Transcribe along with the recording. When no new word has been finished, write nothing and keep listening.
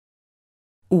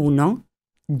1,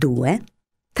 2,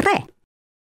 3.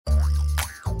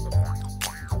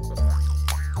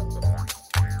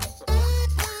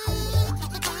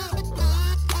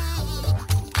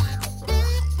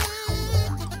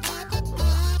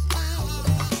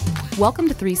 Welcome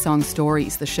to Three Song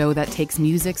Stories, the show that takes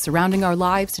music surrounding our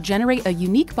lives to generate a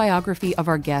unique biography of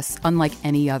our guests unlike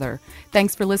any other.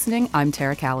 Thanks for listening. I'm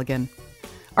Tara Callaghan.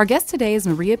 Our guest today is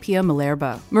Mariapia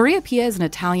Malerba. Mariapia is an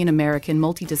Italian-American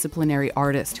multidisciplinary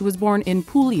artist who was born in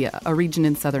Puglia, a region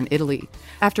in southern Italy.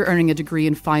 After earning a degree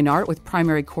in fine art with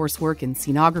primary coursework in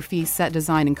scenography, set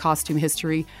design, and costume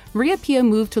history, Mariapia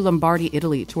moved to Lombardy,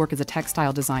 Italy to work as a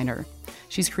textile designer.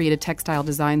 She's created textile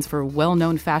designs for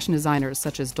well-known fashion designers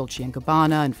such as Dolce &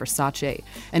 Gabbana and Versace.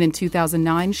 And in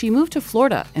 2009, she moved to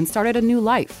Florida and started a new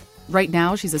life. Right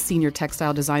now, she's a senior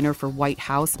textile designer for White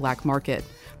House Black Market.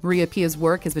 Mariapia's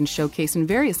work has been showcased in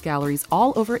various galleries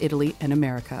all over Italy and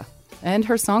America. And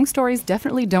her song stories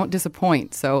definitely don't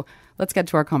disappoint, so let's get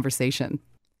to our conversation.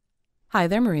 Hi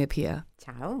there, Mariapia.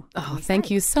 Ciao. Oh, thank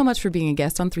you so much for being a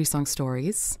guest on Three Song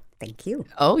Stories. Thank you.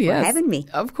 Oh, yes. For having me.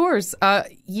 Of course.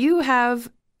 You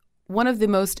have one of the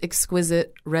most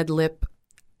exquisite red lip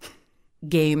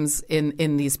games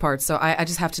in these parts, so I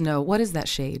just have to know, what is that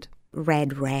shade?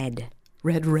 Red. Red.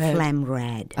 Phlegm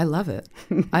red. I love it.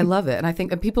 I love it. And I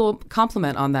think people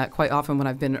compliment on that quite often when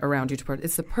I've been around you.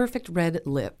 It's the perfect red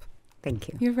lip. Thank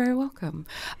you. You're very welcome.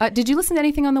 Did you listen to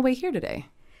anything on the way here today?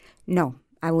 No,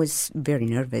 I was very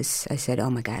nervous. I said, oh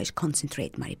my gosh,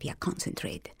 concentrate, Mariapia,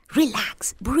 concentrate.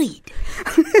 Relax, breathe.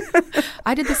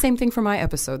 I did the same thing for my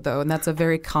episode, though, and that's a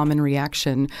very common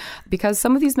reaction because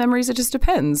some of these memories, it just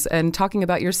depends. And talking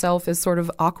about yourself is sort of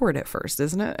awkward at first,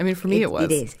 isn't it? I mean, for me, it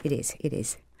was. It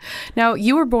is. Now,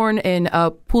 you were born in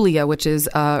Puglia, which is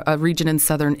a region in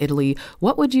southern Italy.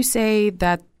 What would you say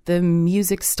that the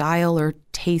music style or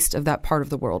taste of that part of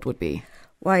the world would be?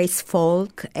 Well, it's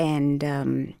folk, and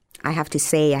I have to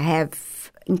say I have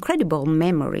incredible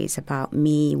memories about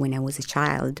me when I was a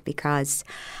child because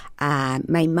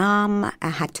my mom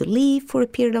had to leave for a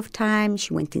period of time.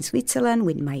 She went in Switzerland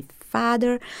with my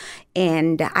father,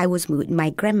 and I was with my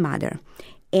grandmother.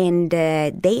 And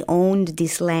they owned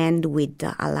this land with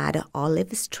a lot of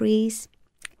olive trees,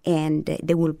 and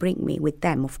they will bring me with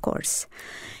them, of course.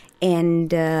 And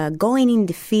going in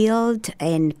the field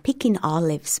and picking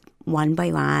olives one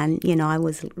by one, I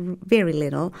was very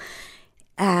little.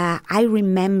 I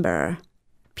remember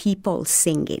people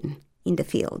singing in the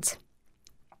fields,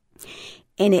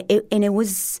 and it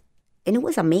was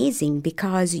amazing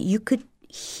because you could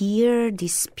hear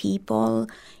these people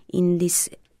in this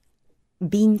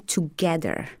being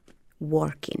together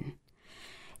working,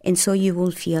 and so you will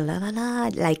feel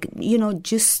like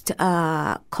just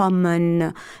a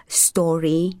common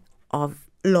story of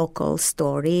local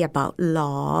story about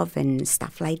love and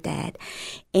stuff like that.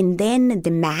 And then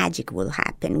the magic will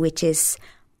happen, which is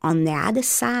on the other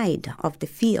side of the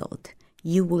field,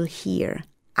 you will hear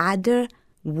other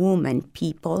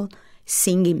people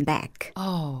singing back.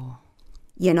 Oh.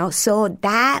 So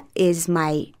that is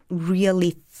my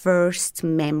really first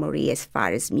memory as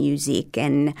far as music,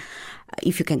 and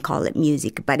if you can call it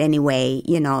music. But anyway,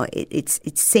 it's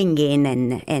singing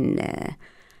and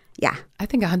yeah. I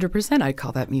think 100% I'd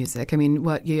call that music. I mean,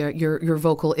 what your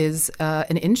vocal is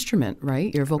an instrument,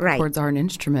 right? Your vocal cords are an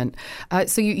instrument.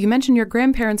 So you mentioned your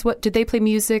grandparents. What did they play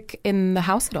music in the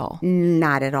house at all?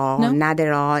 Not at all. No? Not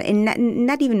at all. And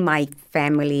not even my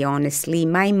family, honestly.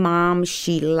 My mom,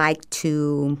 she liked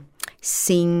to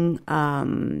sing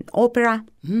opera.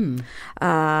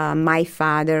 My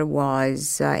father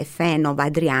was a fan of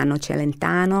Adriano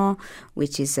Celentano,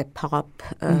 which is a pop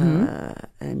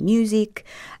music,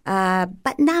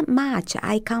 but not much.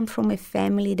 I come from a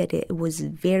family that it was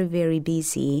very, very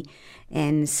busy.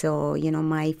 And so,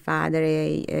 my father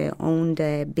owned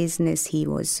a business. He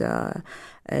was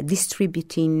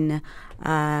distributing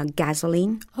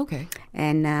gasoline. Okay.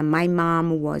 And my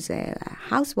mom was a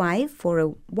housewife for a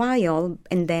while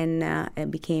and then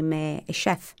became a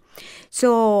chef.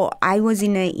 So I was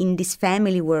in this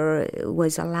family where it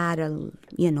was a lot of,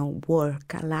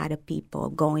 work, a lot of people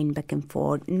going back and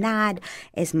forth, not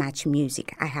as much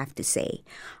music, I have to say.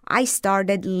 I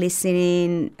started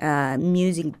listening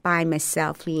music by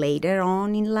myself later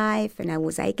on in life, and I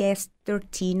was, I guess,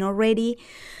 13 already.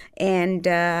 And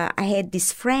I had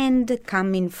this friend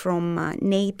coming from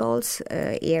Naples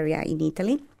area in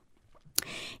Italy.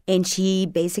 And she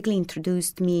basically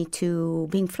introduced me to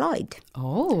Pink Floyd.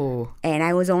 Oh. And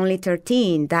I was only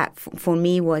 13. That, for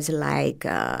me, was like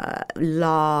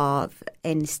love,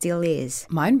 and still is.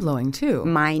 Mind-blowing, too.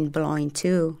 Mind-blowing,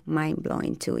 too,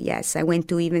 yes. I went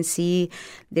to even see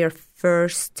their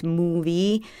first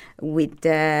movie with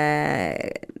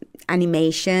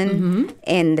animation,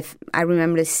 and I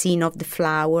remember the scene of the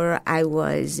flower. I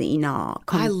was, completely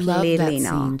I love that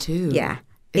scene too. Yeah,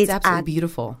 it's absolutely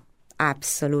beautiful.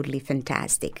 Absolutely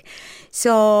fantastic.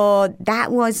 So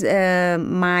that was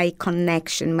my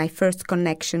connection, my first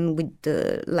connection with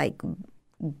the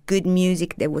good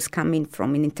music that was coming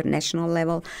from an international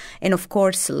level, and of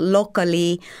course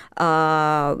locally,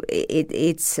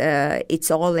 it's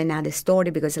all another story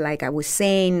because, like I was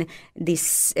saying,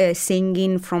 this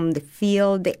singing from the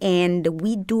field, and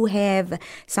we do have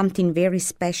something very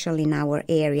special in our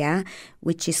area,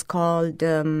 which is called.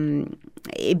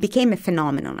 It became a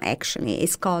phenomenon, actually.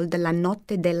 It's called La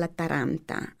Notte della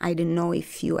Taranta. I don't know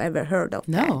if you ever heard of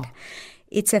that.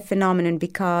 It's a phenomenon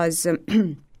because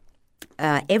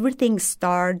everything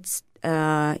starts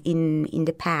in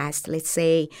the past, let's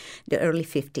say the early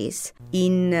 50s,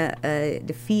 in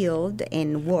the field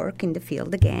and work in the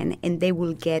field again, and they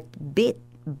will get bit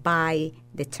by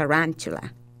the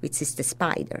tarantula, which is the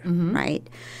spider, right?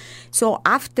 So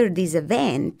after this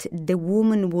event, the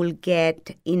woman will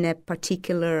get in a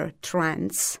particular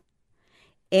trance,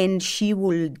 and she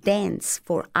will dance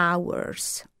for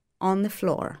hours on the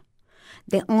floor.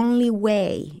 The only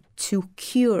way to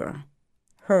cure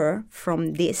her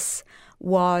from this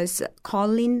was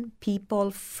calling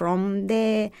people from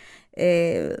the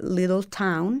little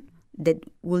town that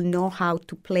will know how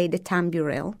to play the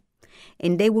tambourine,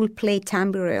 and they will play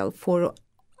tambourine for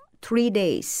 3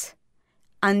 days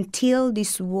until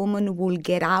this woman will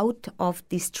get out of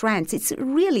this trance. It's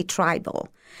really tribal.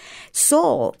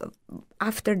 So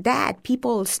after that,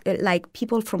 people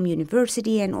from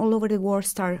university and all over the world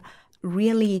start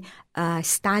really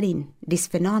studying this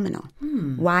phenomenon,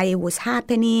 why it was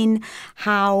happening,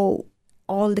 how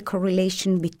all the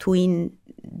correlation between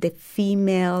the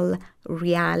female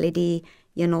reality,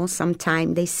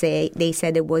 sometimes they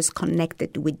said it was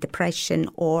connected with depression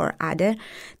or other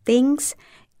things.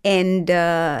 And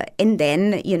then,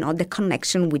 the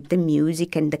connection with the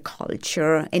music and the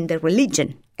culture and the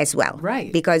religion as well.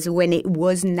 Right. Because when it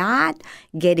was not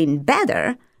getting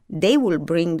better, they will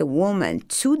bring the woman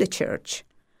to the church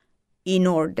in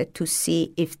order to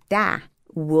see if that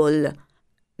will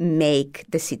make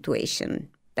the situation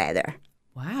better.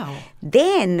 Wow.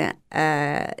 Then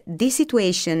this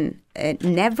situation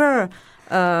never,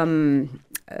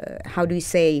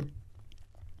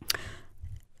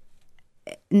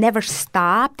 never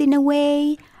stopped in a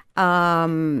way.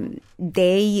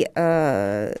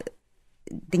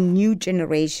 The new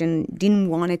generation didn't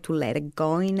want it to let it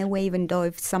go in a way, even though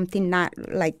it's something not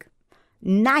like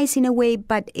nice in a way,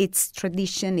 but it's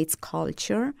tradition, it's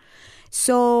culture.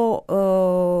 So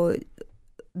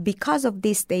because of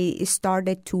this, they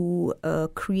started to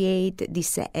create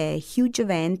this huge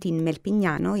event in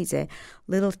Melpignano. It's a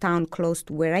little town close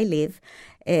to where I live,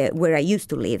 where I used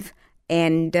to live.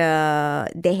 And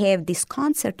they have this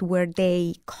concert where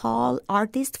they call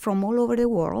artists from all over the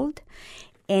world.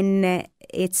 And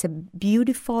it's a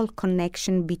beautiful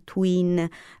connection between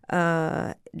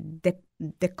the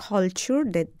culture,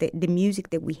 the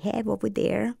music that we have over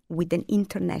there, with an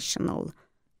international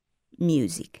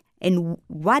music. And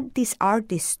what these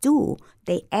artists do,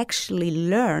 they actually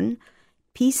learn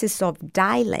pieces of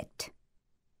dialect.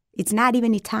 It's not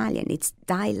even Italian, it's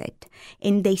dialect.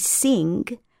 And they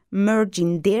sing,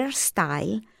 merging their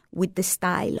style with the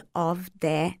style of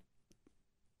the,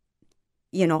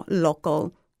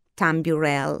 local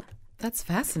tambourine. That's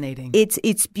fascinating.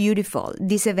 It's beautiful.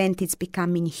 This event is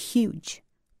becoming huge.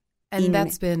 And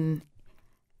that's been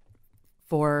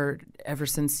for ever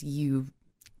since you've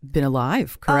been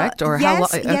alive, correct? Or yes, how long?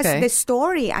 Yes, okay. The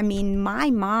story. I mean, my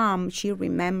mom, she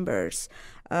remembers,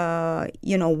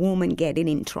 woman getting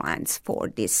in trance for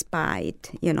this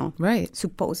fight, right?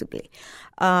 Supposedly.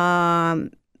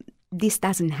 This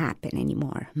doesn't happen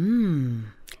anymore.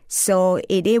 So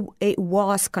it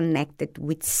was connected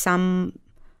with some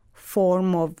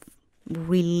form of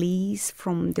release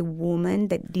from the woman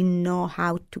that didn't know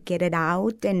how to get it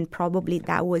out, and probably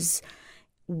that was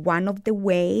one of the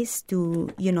ways to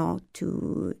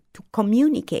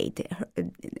communicate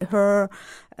her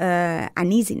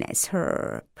uneasiness,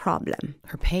 her problem,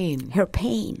 her pain,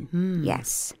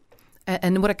 Yes,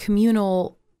 and what a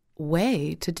communal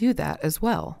way to do that as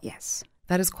well. Yes.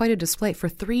 That is quite a display for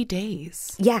 3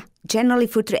 days. Yeah, generally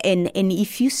for 3. And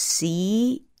if you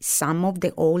see some of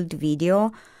the old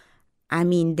video, I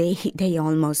mean, they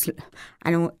almost,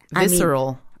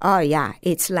 visceral. Oh, yeah.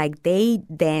 It's like they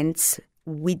dance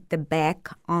with the back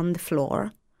on the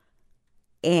floor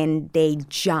and they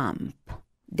jump.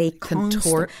 They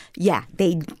contort.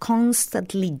 They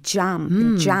constantly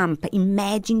jump.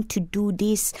 Imagine to do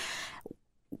this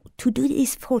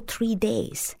for 3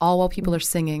 days. All while people are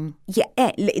singing. Yeah,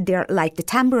 they're like the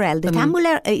tambourelle. The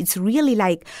tambourelle, it's really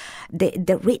like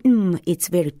the rhythm. It's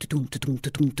very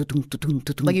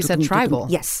like you said, tribal.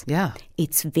 Yes. Yeah.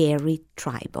 It's very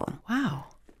tribal. Wow.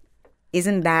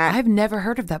 Isn't that? I've never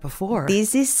heard of that before.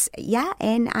 This is,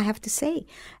 and I have to say,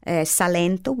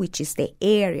 Salento, which is the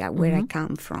area where I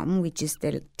come from, which is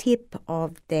the tip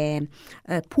of the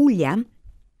Puglia,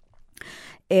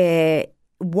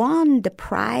 won the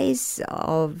prize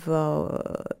of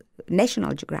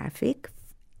National Geographic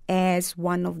as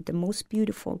one of the most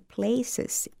beautiful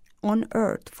places on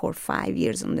earth for 5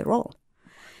 years in a row,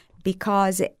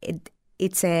 because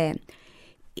it's a...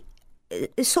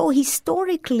 So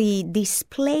historically, this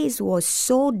place was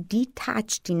so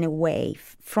detached in a way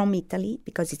from Italy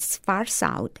because it's far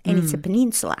south and it's a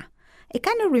peninsula. It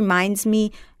kind of reminds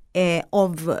me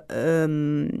of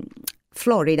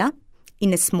Florida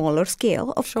in a smaller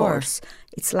scale, of course.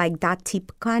 It's like that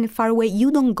tip, kind of far away.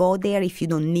 You don't go there if you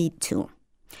don't need to.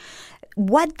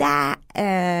 What that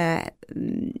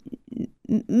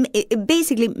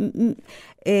basically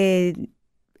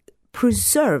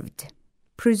preserved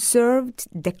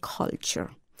the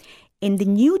culture. In the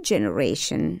new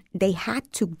generation, they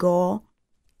had to go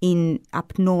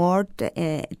up north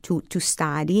to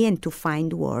study and to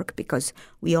find work, because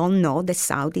we all know the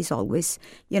South is always,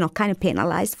 kind of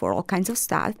penalized for all kinds of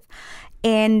stuff.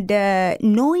 And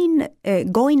going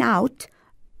out,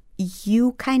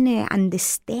 you kind of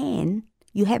understand,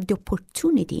 you have the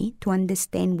opportunity to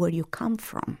understand where you come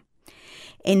from.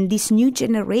 And this new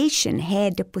generation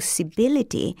had the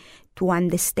possibility to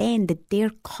understand that their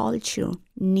culture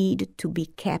needed to be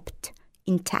kept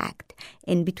intact.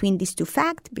 And between these two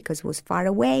facts, because it was far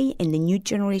away, and the new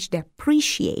generation, they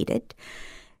appreciated,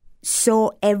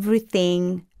 so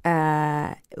everything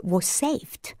was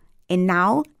saved. And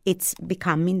now it's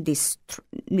becoming this.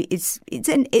 We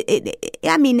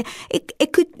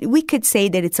could say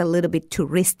that it's a little bit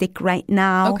touristic right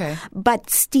now. Okay. But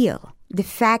still, the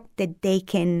fact that they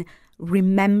can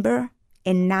remember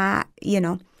and not,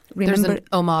 remember. There's an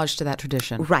homage to that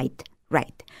tradition. Right.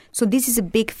 So this is a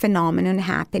big phenomenon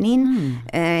happening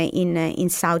in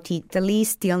South Italy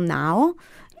still now,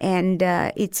 and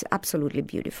it's absolutely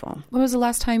beautiful. When was the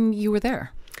last time you were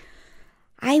there?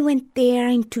 I went there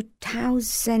in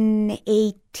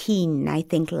 2018, I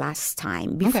think, last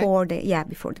time, before the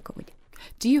COVID.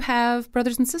 Do you have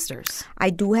brothers and sisters? I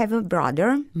do have a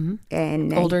brother.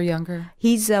 And older, younger?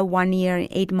 He's 1 year and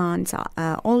 8 months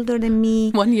older than me.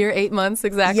 1 year, 8 months,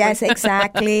 exactly. Yes,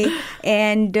 exactly.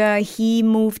 And he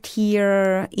moved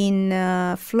here in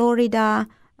Florida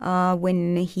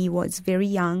when he was very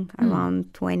young,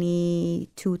 around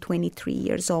 22, 23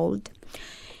 years old.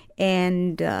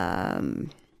 And I'm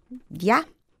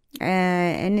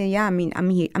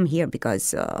here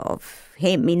because of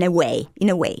him in a way.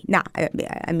 No,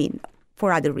 I mean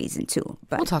for other reasons too.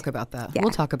 But we'll talk about that. Yeah.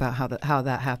 We'll talk about how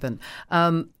that happened.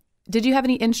 Did you have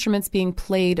any instruments being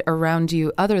played around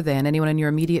you other than anyone in your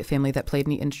immediate family that played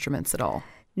any instruments at all?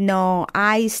 No,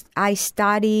 I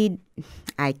studied.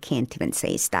 I can't even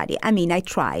say study. I mean, I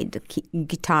tried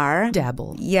guitar.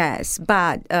 Dabble. Yes,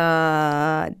 but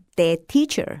the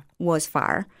teacher was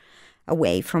far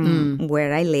away from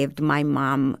where I lived. My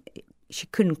mom, she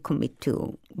couldn't commit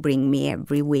to bring me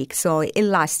every week. So it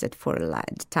lasted for the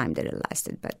time that it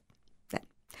lasted. But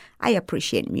I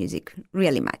appreciate music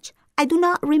really much. I do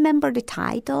not remember the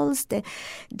titles, the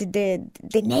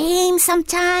names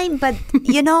sometimes, but,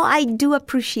 I do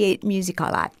appreciate music a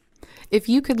lot. If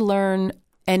you could learn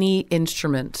any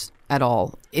instrument at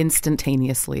all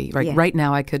instantaneously, right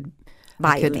now I could...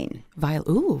 Violin.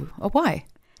 Ooh, why?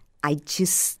 I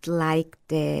just like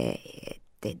the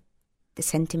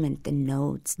sentiment, the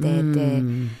notes,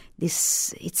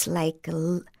 it's like,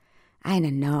 I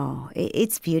don't know,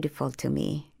 it's beautiful to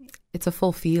me. It's a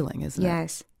full feeling, isn't it?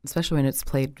 Yes. Especially when it's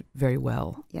played very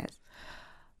well. Yes.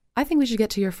 I think we should get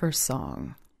to your first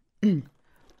song.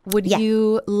 Would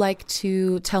you like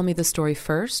to tell me the story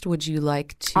first? Would you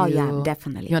like to? Oh, yeah,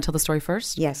 definitely. You want to tell the story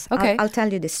first? Yes. Okay. I'll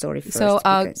tell you the story first. So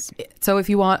if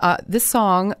you want, this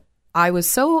song, I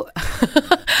was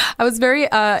I was very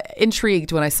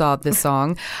intrigued when I saw this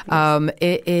song. Yes.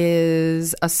 It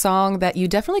is a song that you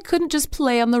definitely couldn't just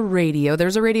play on the radio.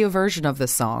 There's a radio version of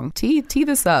this song. Tee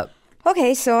this up.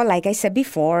 Okay, so like I said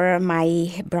before,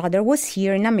 my brother was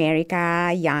here in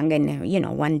America, young, and,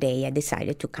 one day I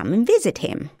decided to come and visit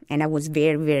him. And I was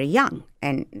very, very young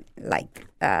and,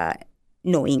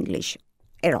 no English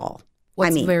at all.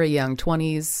 What's very young,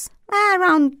 20s?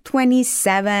 Around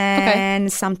 27, Okay.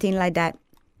 something like that.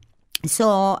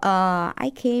 So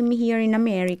I came here in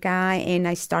America and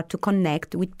I start to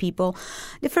connect with people.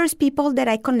 The first people that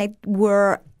I connect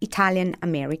were Italian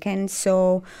Americans.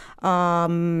 So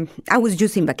I was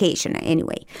just in vacation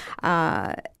anyway.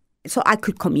 So I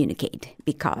could communicate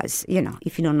because,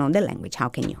 if you don't know the language, how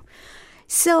can you?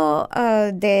 So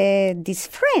this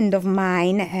friend of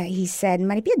mine, he said,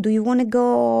 Mariapia, do you want to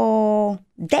go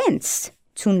dance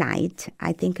tonight?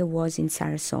 I think it was in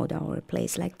Sarasota or a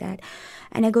place like that.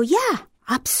 And I go, yeah,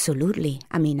 absolutely.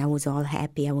 I mean, I was all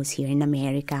happy. I was here in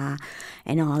America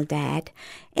and all that.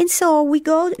 And so we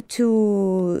go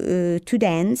to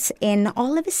dance, and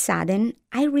all of a sudden,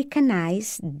 I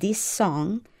recognize this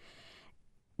song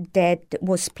that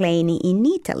was playing in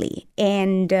Italy.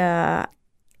 And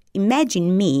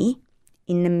imagine me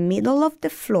in the middle of the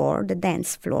floor, the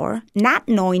dance floor, not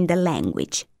knowing the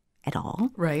language at all.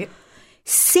 Right.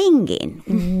 Singing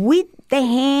with the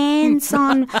hands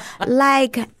on,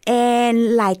 like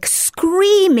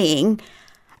screaming,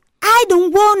 I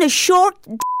don't want a short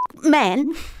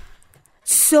man.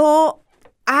 So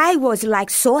I was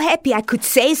like so happy I could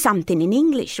say something in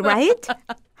English, right?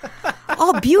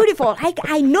 Oh, beautiful.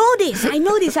 I know this,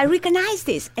 I recognize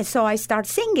this. And so I start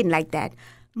singing like that.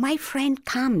 My friend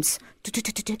comes.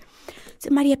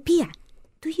 So, Mariapia,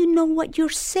 do you know what you're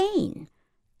saying?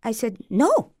 I said,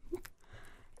 no.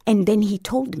 And then he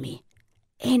told me,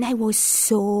 and I was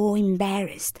so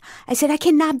embarrassed. I said, I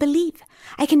cannot believe.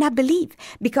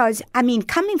 Because, I mean,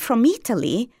 coming from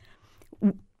Italy,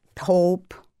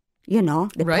 Pope, the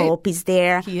Right. Pope is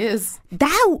there. He is.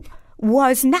 That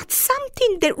was not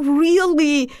something that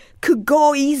really could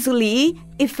go easily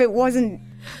if it wasn't,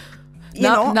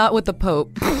 Not with the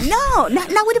Pope. No,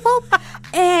 not with the Pope.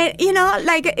 And,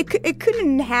 it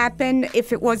couldn't happen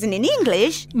if it wasn't in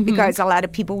English because a lot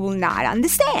of people will not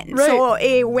understand. Right. So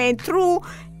it went through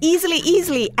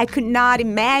easily. I could not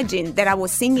imagine that I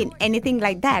was singing anything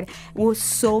like that. It was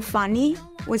so funny.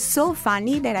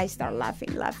 That I started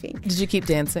laughing. Did you keep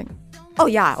dancing? Oh,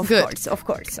 yeah, of Good. course.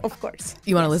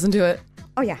 You want to listen to it?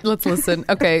 Oh, yeah. Let's listen.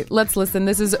 Okay, let's listen.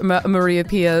 This is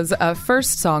Mariapia's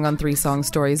first song on Three Song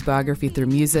Stories, biography through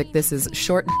music. This is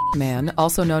Short Man,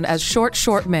 also known as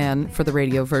Short Man for the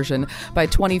radio version, by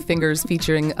 20 Fingers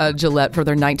featuring Gillette for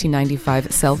their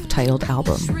 1995 self-titled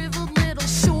album.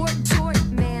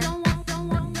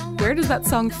 Where does that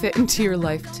song fit into your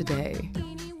life today?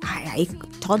 I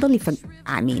totally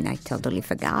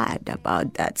forgot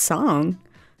about that song,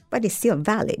 but it's still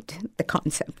valid, the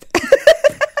concept.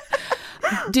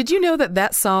 Did you know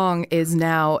that song is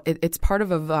now, it's part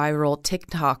of a viral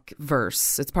TikTok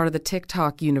verse. It's part of the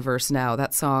TikTok universe now.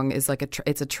 That song is like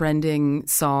it's a trending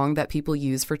song that people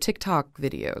use for TikTok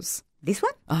videos. This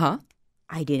one? Uh-huh.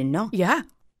 I didn't know. Yeah.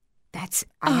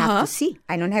 I have to see.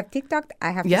 I don't have TikTok.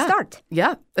 I have to start.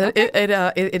 Yeah. Okay.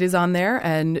 It is on there,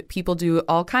 and people do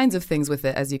all kinds of things with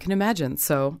it, as you can imagine.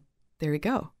 So there we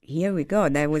go. Here we go.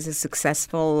 That was a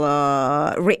successful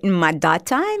written at that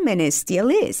time, and it still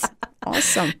is.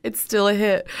 Awesome. It's still a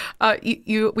hit.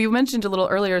 We mentioned a little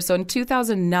earlier, so in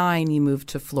 2009 you moved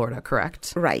to Florida,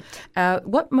 correct? Right.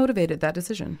 What motivated that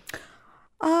decision?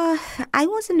 I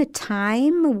was in a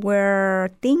time where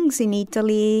things in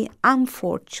Italy,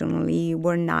 unfortunately,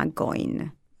 were not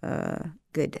going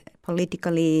good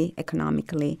politically,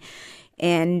 economically.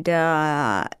 And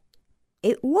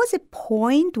it was a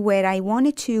point where I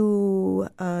wanted to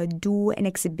do an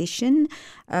exhibition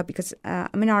because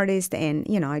I'm an artist and,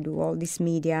 I do all this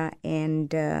media.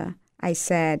 And I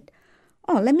said,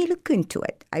 let me look into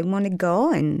it. I want to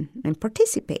go and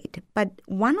participate. But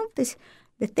one of the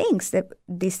things that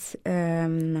this,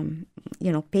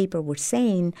 paper was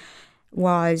saying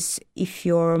was if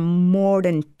you're more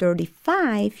than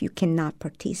 35, you cannot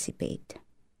participate.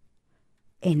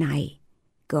 And I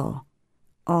go,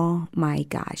 oh my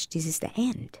gosh, this is the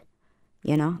end,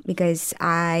 because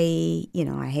I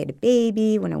had a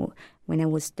baby when I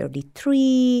was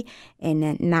 33,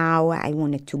 and now I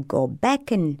wanted to go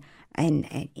back and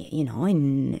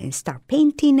start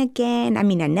painting again. I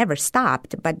mean, I never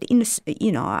stopped, but I'm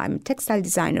a textile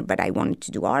designer, but I wanted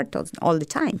to do art all the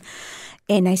time.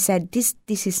 And I said, this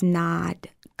is not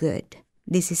good.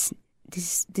 This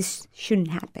shouldn't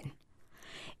happen.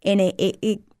 And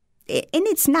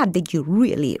it's not that you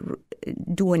really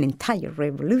do an entire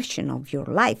revolution of your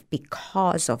life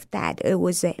because of that. It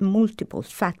was multiple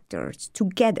factors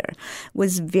together. It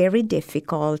was very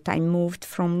difficult. I moved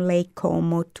from Lake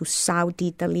Como to South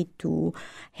Italy to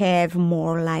have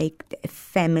more like a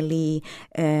family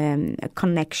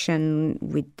connection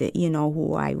with,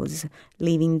 who I was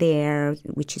living there,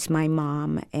 which is my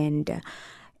mom. And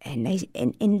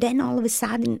And then all of a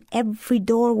sudden, every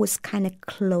door was kind of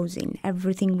closing.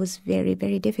 Everything was very,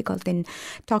 very difficult. And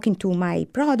talking to my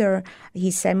brother,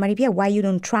 he said, Mariapia, why you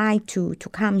don't try to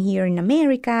come here in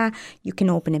America? You can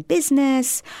open a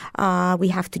business. We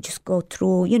have to just go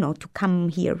through, to come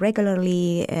here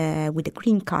regularly with a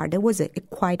green card. It was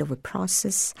quite of a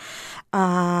process.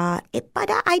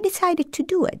 But I decided to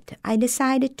do it.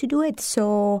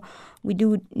 So we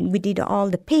did all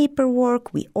the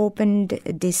paperwork. We opened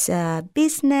this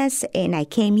business, and I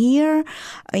came here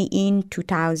in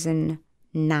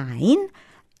 2009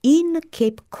 in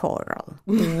Cape Coral,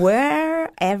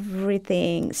 where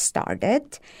everything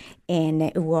started, and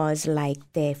it was like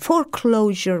the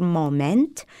foreclosure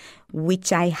moment,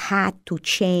 which I had to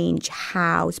change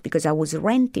house because I was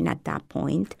renting at that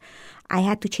point. I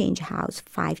had to change house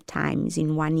 5 times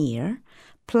in 1 year,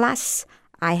 plus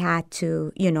I had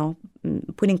to,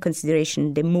 put in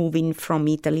consideration the moving from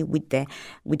Italy with the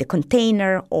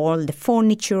container, all the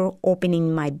furniture,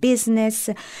 opening my business,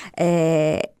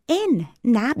 and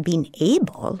not being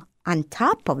able, on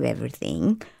top of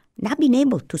everything, not being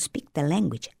able to speak the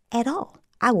language at all.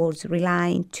 I was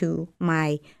relying to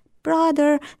my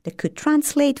brother that could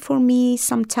translate for me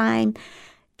sometime,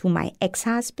 to my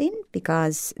ex-husband,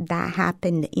 because that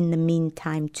happened in the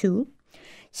meantime too.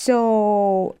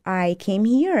 So I came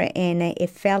here, and it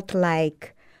felt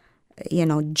like,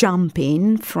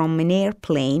 jumping from an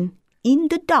airplane in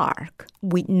the dark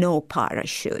with no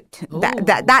parachute.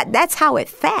 That's how it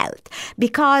felt,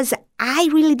 because I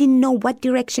really didn't know what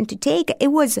direction to take.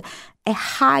 It was a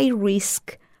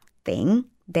high-risk thing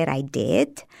that I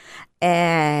did.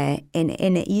 And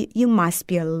you must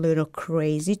be a little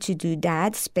crazy to do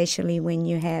that, especially when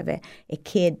you have a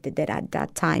kid that at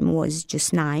that time was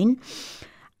just 9.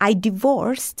 I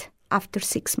divorced after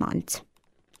 6 months.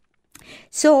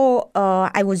 So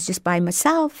I was just by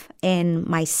myself, and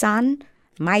my son,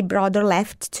 my brother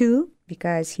left too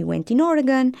because he went in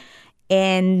Oregon.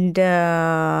 And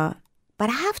but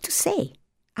I have to say,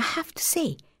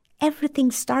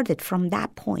 everything started from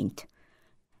that point.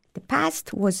 The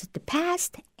past was the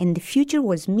past, and the future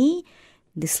was me,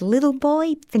 this little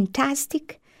boy,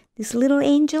 fantastic, this little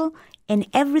angel. And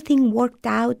everything worked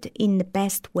out in the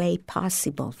best way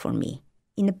possible for me,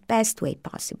 in the best way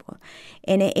possible.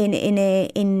 And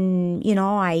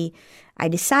I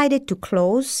decided to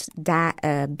close that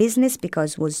business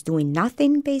because I was doing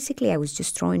nothing, basically. I was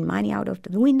just throwing money out of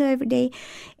the window every day.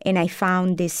 And I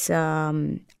found this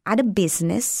other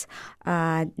business.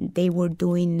 They were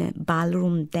doing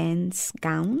ballroom dance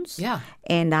gowns. Yeah.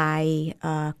 And I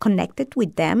connected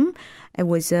with them. It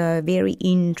was a very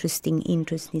interesting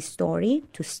story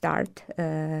to start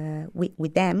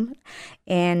with them.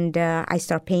 And I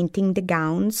started painting the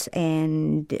gowns.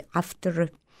 And after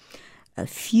a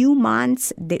few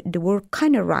months, they were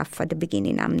kind of rough at the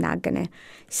beginning. I'm not going to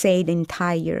say the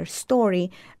entire story,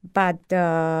 but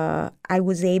I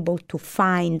was able to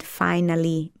find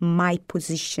finally my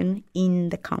position in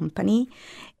the company.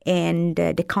 And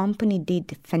the company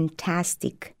did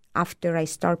fantastic after I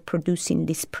started producing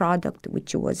this product,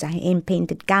 which was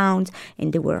hand-painted gowns,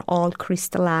 and they were all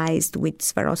crystallized with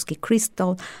Swarovski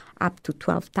crystal, up to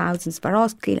 12,000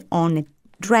 Swarovski on a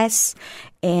dress.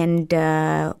 And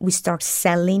we start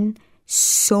selling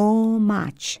so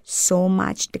much.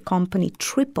 The company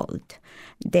tripled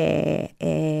the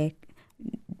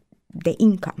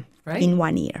income in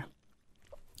 1 year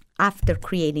after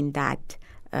creating that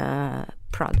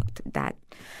product, that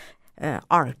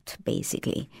art,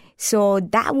 basically. So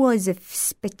that was a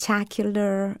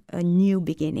spectacular new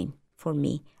beginning for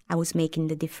me. I was making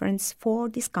the difference for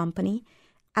this company.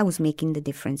 I was making the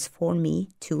difference for me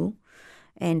too,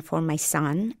 and for my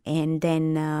son. And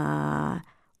then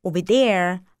over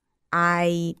there,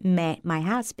 I met my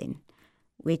husband,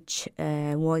 which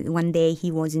was one day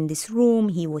he was in this room.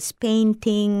 He was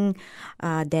painting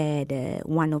the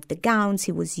one of the gowns.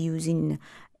 He was using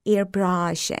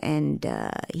airbrush, and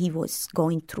he was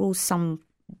going through some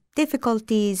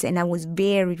difficulties. And I was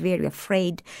very, very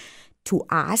afraid to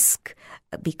ask,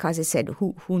 because I said,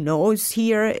 who knows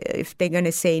here if they're going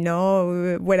to say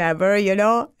no, whatever,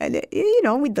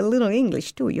 And, with the little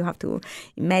English, too, you have to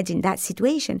imagine that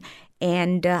situation.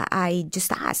 And I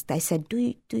just asked, I said,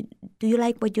 do you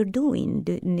like what you're doing?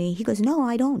 And he goes, no,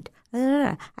 I don't.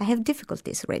 I have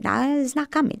difficulties right now. It's not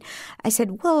coming. I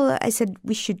said,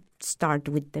 we should start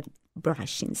with the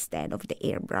brush instead of the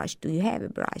airbrush. Do you have a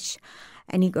brush?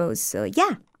 And he goes,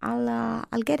 yeah,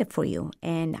 I'll get it for you.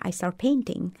 And I start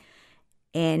painting.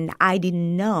 And I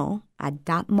didn't know at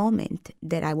that moment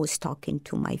that I was talking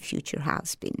to my future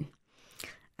husband.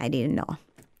 I didn't know.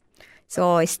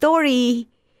 So a story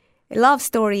a love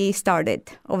story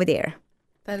started over there.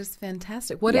 That is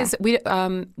fantastic. What is we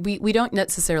don't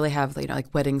necessarily have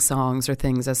like wedding songs or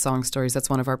things as song stories. That's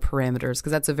one of our parameters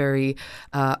because that's a very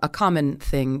a common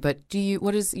thing. But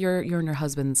what is your and your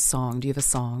husband's song? Do you have a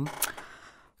song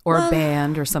or a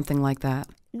band or something like that?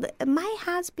 My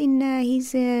husband,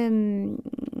 he's a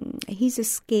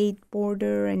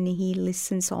skateboarder and he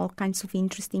listens to all kinds of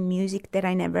interesting music that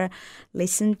I never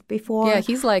listened before. Yeah,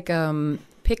 he's like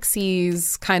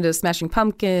Pixies, kind of Smashing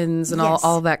Pumpkins, and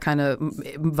all that kind of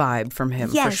vibe from him,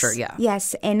 for sure. Yeah.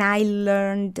 Yes, and I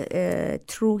learned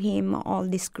through him all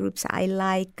these groups. I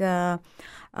like.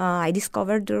 I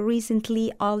discovered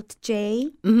recently Alt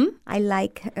J. Mm-hmm. I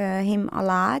like him a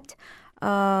lot.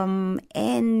 And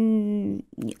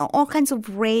all kinds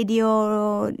of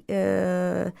radio,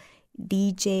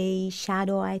 DJ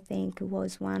Shadow, I think,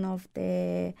 was one of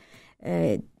the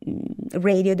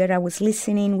radio that I was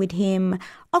listening with him.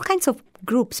 All kinds of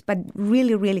groups, but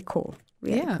really, really cool.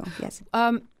 Really cool. Yes.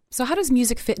 So how does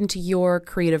music fit into your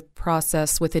creative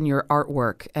process within your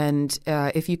artwork? And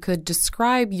if you could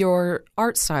describe your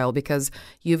art style, because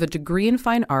you have a degree in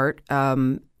fine art.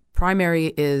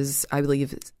 Primary is, I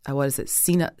believe,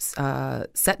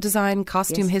 set design,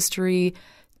 costume history,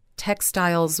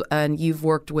 textiles, and you've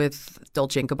worked with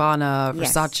Dolce & Gabbana,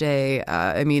 Versace.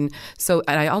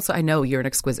 I know you're an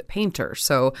exquisite painter.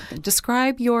 So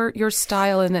describe your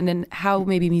style and how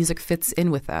maybe music fits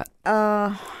in with that,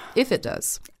 if it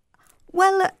does.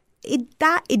 Well, it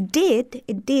did.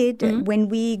 Mm-hmm. When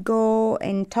we go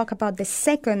and talk about the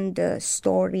second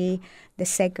story, the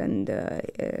second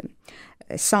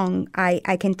song,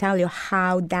 I can tell you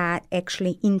how that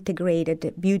actually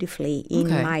integrated beautifully in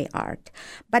my art.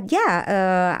 But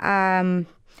I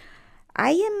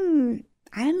am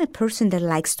a person that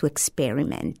likes to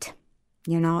experiment.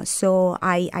 So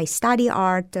I study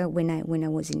art when I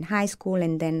was in high school,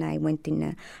 and then I went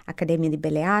in Accademia di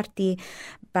Belle Arti,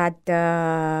 but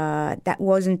that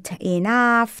wasn't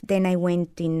enough. Then I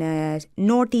went in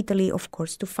North Italy, of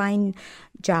course, to find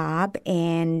job,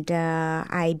 and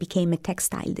I became a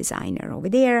textile designer over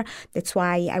there. That's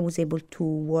why I was able to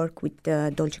work with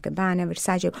Dolce & Gabbana,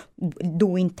 Versace,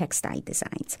 doing textile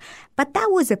designs. But that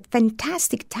was a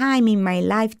fantastic time in my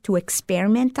life to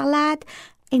experiment a lot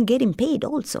and getting paid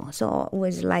also. So it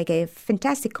was like a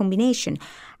fantastic combination.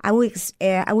 I was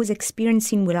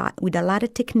experiencing with a lot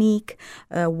of technique,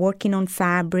 working on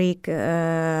fabric,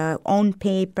 on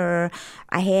paper.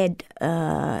 I had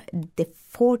the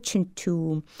fortune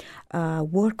to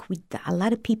work with a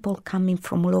lot of people coming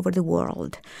from all over the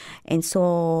world. And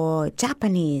so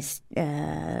Japanese,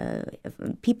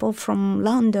 people from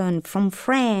London, from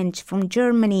France, from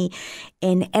Germany,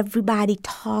 and everybody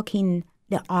talking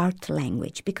the art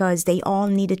language because they all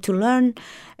needed to learn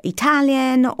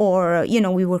Italian or,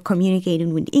 we were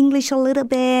communicating with English a little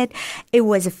bit. It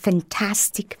was a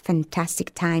fantastic,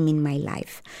 fantastic time in my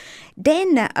life.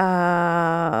 Then,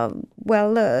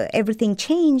 everything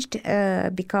changed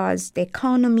because the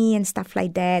economy and stuff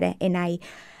like that, and I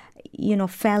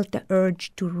felt the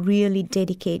urge to really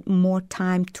dedicate more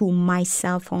time to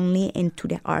myself only and to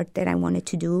the art that I wanted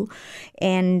to do.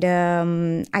 And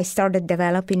I started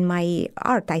developing my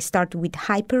art. I started with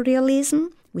hyperrealism,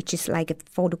 which is like a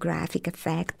photographic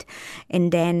effect.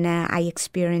 And then I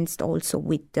experienced also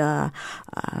with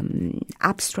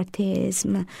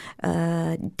abstractism.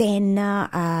 Then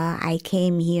I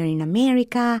came here in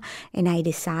America and I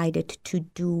decided to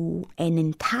do an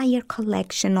entire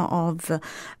collection of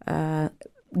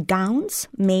gowns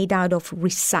made out of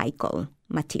recycled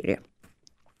material.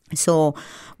 So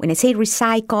when I say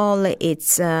recycle,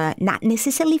 it's not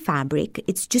necessarily fabric,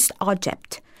 it's just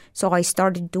object. So I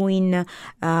started doing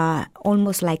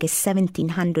almost like a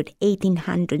 1700,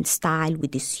 1800 style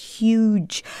with this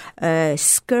huge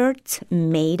skirt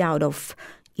made out of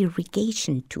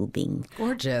irrigation tubing.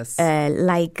 Gorgeous.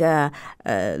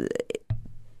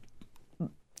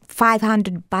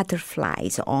 500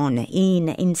 butterflies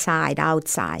inside,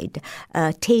 outside,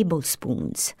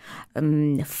 tablespoons,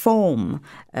 foam,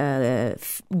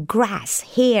 grass,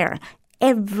 hair.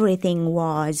 Everything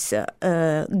was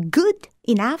good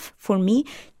enough for me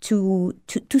to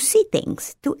see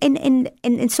things.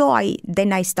 And so I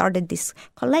started this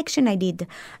collection. I did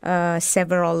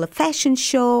several fashion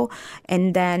show,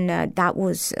 and then that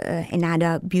was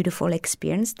another beautiful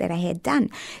experience that I had done.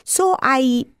 So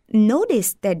I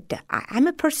noticed that I'm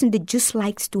a person that just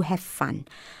likes to have fun.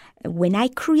 When I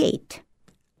create,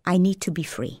 I need to be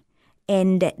free.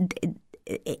 And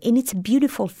it's a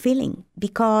beautiful feeling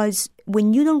because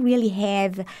when you don't really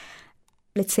have,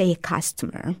 let's say, a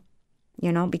customer,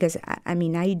 because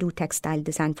I do textile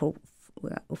design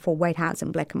for White House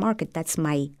and Black Market. That's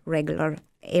my regular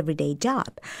everyday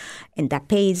job, and that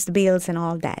pays the bills and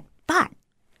all that.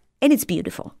 And it's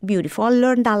beautiful. I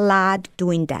learned a lot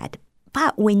doing that.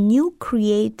 But when you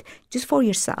create just for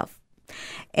yourself,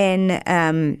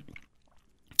 and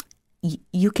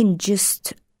you can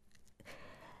just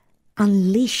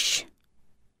unleash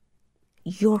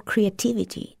your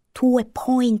creativity to a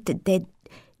point that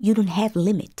you don't have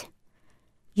limit.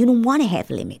 You don't want to have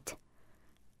limit.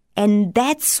 And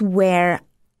that's why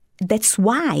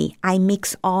I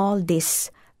mix all this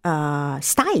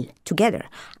style together.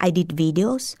 I did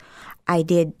videos. I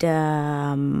did,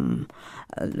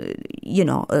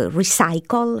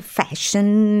 recycle,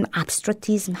 fashion,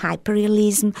 abstractism,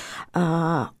 hyperrealism,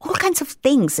 all kinds of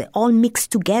things, all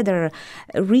mixed together,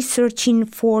 researching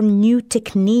for new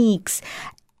techniques.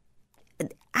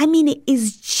 I mean,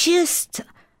 it's just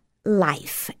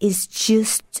life. It's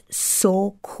just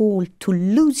so cool to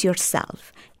lose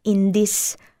yourself in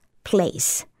this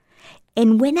place.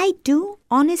 And when I do,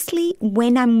 honestly,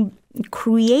 when I'm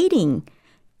creating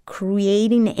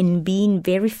and being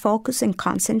very focused and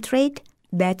concentrate,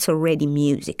 that's already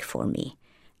music for me.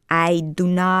 I do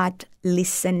not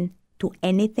listen to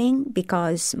anything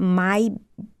because my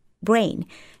brain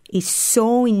is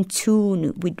so in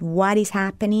tune with what is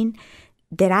happening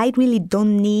that I really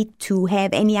don't need to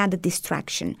have any other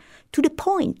distraction, to the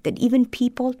point that even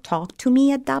people talk to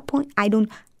me at that point, I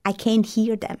can't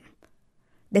hear them.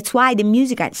 That's why the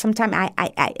music, sometimes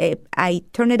I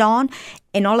turn it on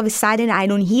and all of a sudden I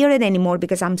don't hear it anymore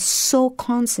because I'm so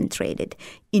concentrated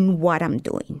in what I'm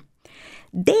doing.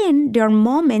 Then there are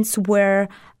moments where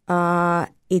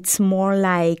it's more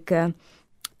like a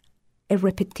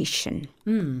repetition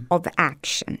of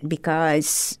action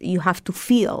because you have to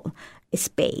feel a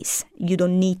space. You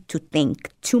don't need to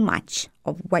think too much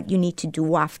of what you need to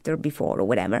do after, before, or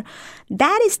whatever.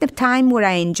 That is the time where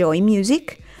I enjoy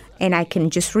music. And I can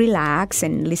just relax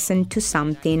and listen to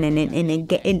something, and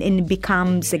it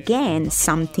becomes, again,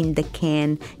 something that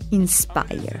can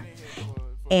inspire.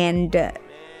 And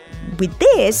with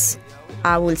this,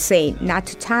 I will say, not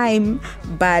to time,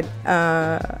 but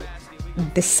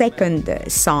the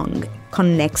second song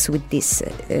connects with this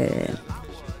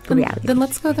reality. Then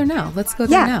let's go there now.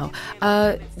 Now.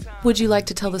 Would you like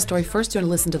to tell the story first, or you want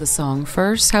to listen to the song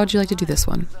first? How would you like to do this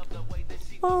one?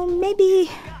 Well, maybe...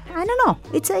 I don't know.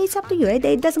 It's up to you.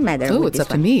 It doesn't matter. Oh, it's up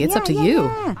to me. It's up to you.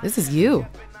 Yeah. This is you.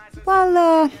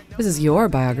 Well, this is your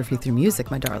biography through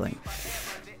music, my darling.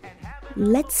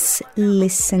 Let's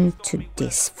listen to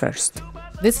this first.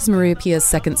 This is Mariapia's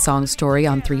second song story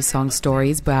on 3 Song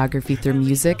Stories, biography through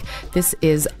music. This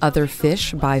is Other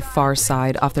Fish by Far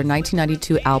Side off their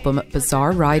 1992 album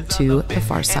Bizarre Ride to the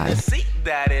Far Side.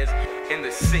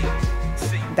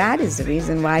 That is the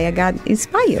reason why I got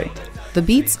inspired. The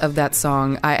beats of that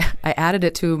song, I added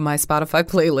it to my Spotify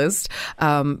playlist.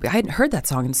 I hadn't heard that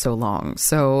song in so long,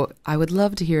 so I would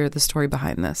love to hear the story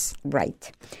behind this.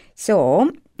 Right.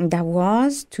 So that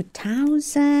was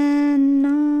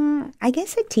 2000, I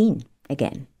guess 18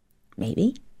 again,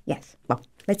 maybe. Yes. Well,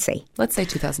 let's say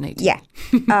 2018. Yeah.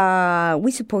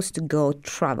 We're supposed to go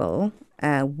travel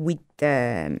with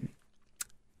the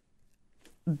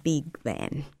big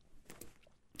van.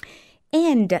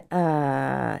 And,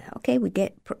 we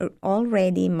get all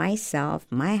ready, myself,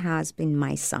 my husband,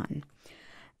 my son.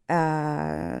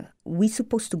 We're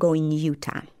supposed to go in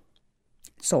Utah.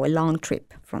 So a long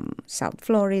trip from South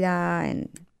Florida and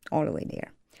all the way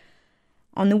there.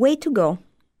 On the way to go,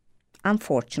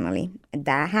 unfortunately,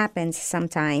 that happens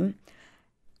sometime,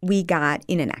 we got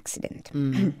in an accident.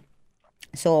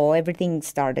 So everything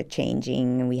started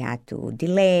changing. We had to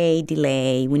delay.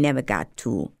 We never got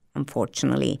to,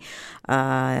 unfortunately,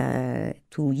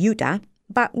 to Utah,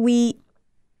 but we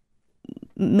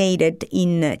made it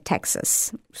in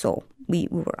Texas. So we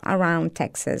were around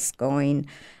Texas, going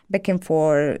back and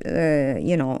forth,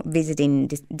 visiting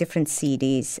different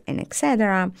cities and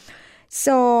etc.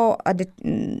 So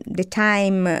the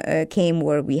time came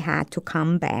where we had to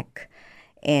come back,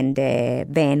 and the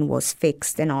van was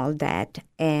fixed and all that,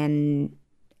 and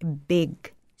a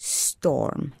big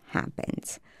storm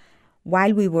happened.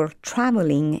 While we were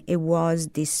traveling, it was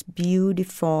this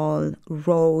beautiful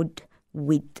road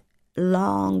with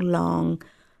long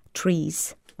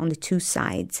trees on the 2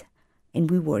 sides,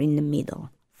 and we were in the middle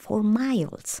for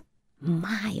miles.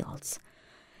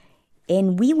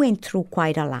 And we went through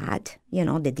quite a lot,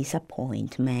 the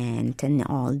disappointment and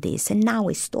all this. And now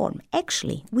a storm.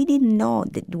 Actually, we didn't know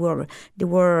that there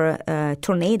were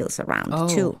tornadoes around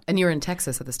too. And you were in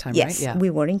Texas at this time, yes, right? Yeah. We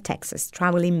were in Texas,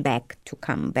 traveling to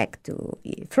come back to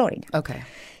Florida. Okay.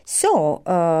 So,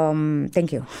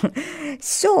 thank you.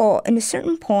 So, at a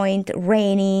certain point,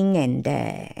 raining, and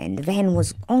the van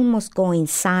was almost going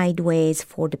sideways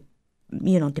for the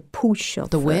push of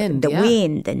the wind,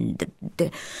 wind, and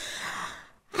the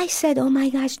I said, "Oh my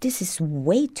gosh, this is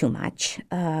way too much."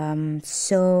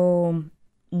 So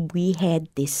we had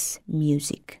this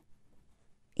music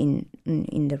in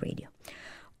the radio,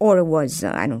 or it was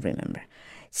I don't remember.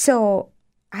 So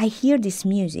I hear this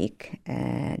music,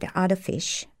 the Other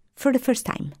Fish, for the first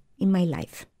time in my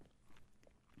life,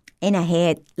 and I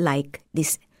had like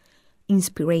this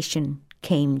inspiration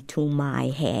came to my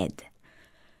head.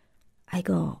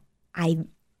 I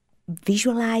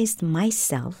visualized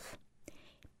myself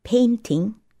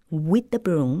painting with the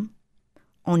broom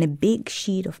on a big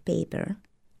sheet of paper,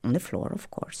 on the floor, of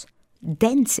course,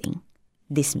 dancing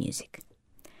this music.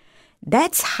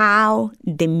 That's how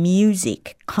the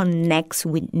music connected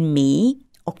with me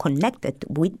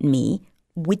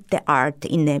with the art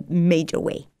in a major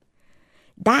way.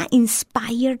 That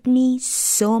inspired me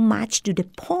so much to the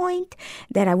point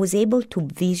that I was able to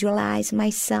visualize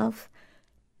myself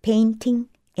painting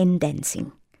and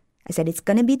dancing. I said, it's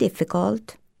going to be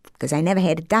difficult because I never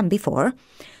had it done before,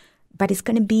 but it's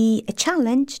going to be a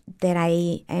challenge that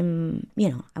I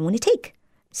want to take.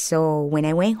 So when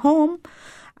I went home,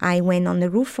 I went on the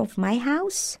roof of my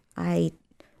house. I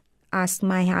asked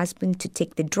my husband to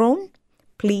take the drone.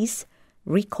 Please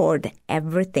record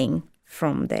everything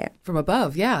from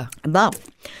above, yeah. Above.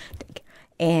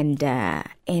 And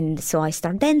so I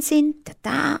start dancing,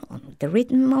 on the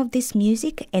rhythm of this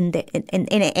music, and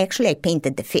actually I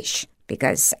painted the fish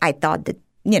because I thought that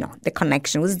the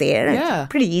connection was there. Yeah,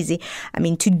 pretty easy. I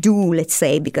mean to do, let's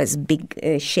say, because big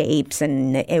shapes,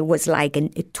 and it was like a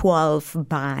 12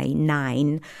 by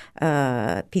 9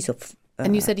 piece of.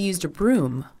 And you said you used a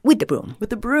broom. With the broom. With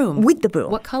the broom. With the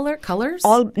broom. What color? Colors?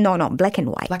 No, black and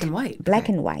white. Black and white. Black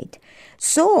and white.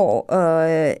 So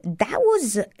that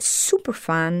was super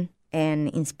fun and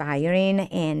inspiring.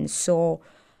 And so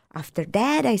after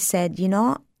that, I said,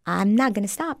 I'm not going to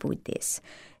stop with this.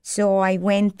 So I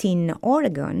went in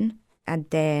Oregon at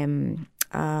the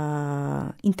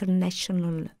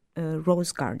International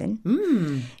Rose Garden,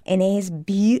 and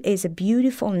it's a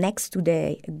beautiful. Next to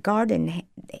the garden,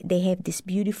 they have this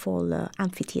beautiful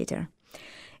amphitheater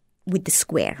with the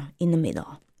square in the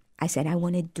middle. I said I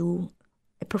want to do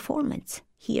a performance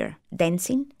here,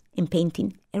 dancing and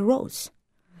painting a rose.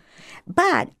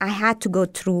 But I had to go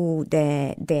through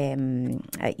the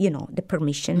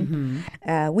permission,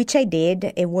 which I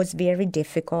did. It was very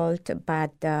difficult,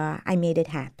 but I made it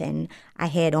happen. I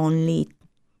had only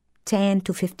 10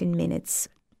 to 15 minutes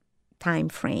time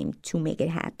frame to make it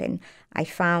happen. I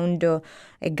found a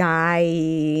guy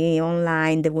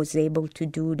online that was able to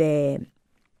do the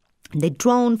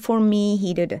drone for me.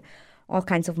 He did all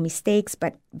kinds of mistakes,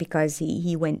 but because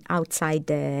he went outside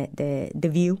the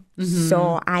view.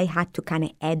 So I had to kind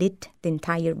of edit the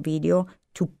entire video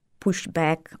to push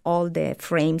back all the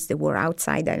frames that were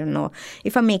outside. I don't know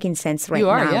if I'm making sense now.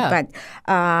 Yeah. But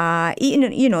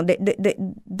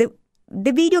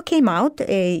the video came out.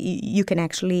 You can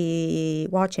actually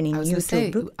watch it in YouTube. I was going to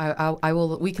say, I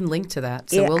will. We can link to that.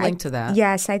 So we'll link to that.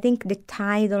 Yes, I think the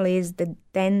title is "The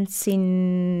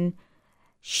Dancing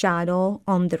Shadow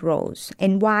on the Rose."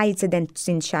 And why it's a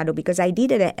dancing shadow? Because I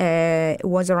did it. It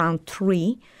was around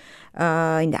 3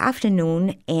 in the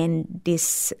afternoon, and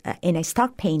I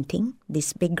start painting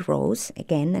this big rose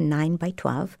again, a 9 by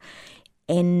 12,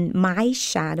 and my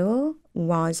shadow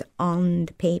was on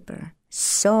the paper.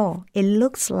 So it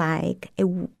looks like a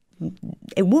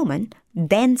woman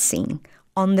dancing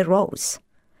on the rose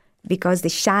because the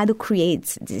shadow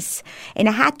creates this. And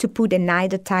I had to put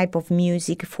another type of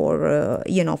music for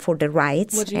the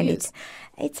rights. What did you use?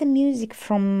 It's a music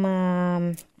from,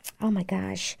 from I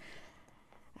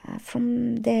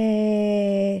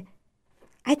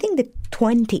think the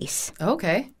 20s.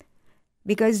 Okay.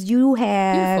 Because you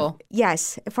have... Beautiful.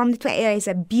 Yes, from the 20s, it's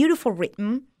a beautiful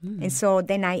rhythm. And so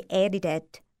then I edited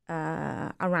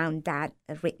around that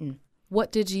rhythm.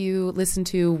 What did you listen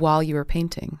to while you were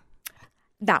painting?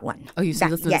 That one. Oh, you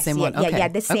listened to the same one? Yeah, Okay. yeah,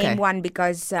 the same one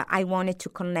because I wanted to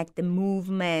connect the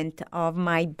movement of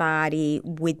my body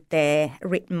with the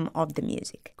rhythm of the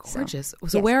music. Gorgeous.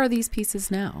 So yes. Where are these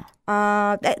pieces now?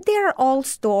 They're all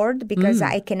stored because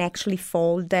I can actually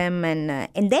fold them. And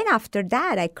then after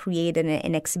that, I created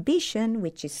an exhibition,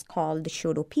 which is called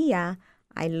Shortopia,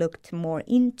 I looked more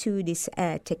into this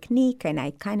technique, and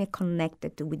I kind of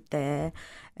connected with the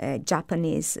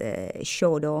Japanese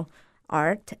shodo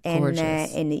art, and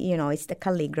it's the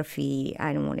calligraphy.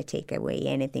 I don't want to take away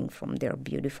anything from their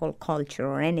beautiful culture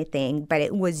or anything, but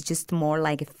it was just more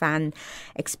like a fun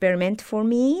experiment for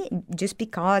me, just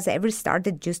because I ever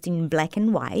started just in black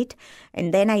and white,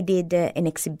 and then I did an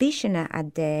exhibition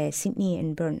at the Sydney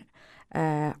and Byrne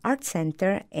Art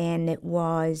Center, and it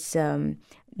was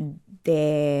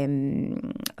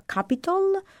the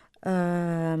Capitol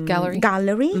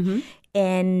Gallery. Mm-hmm.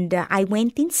 And I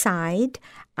went inside.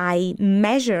 I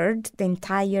measured the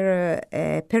entire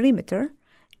perimeter,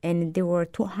 and there were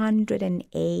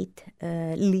 208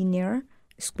 linear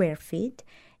square feet.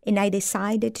 And I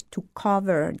decided to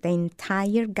cover the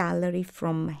entire gallery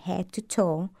from head to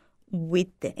toe with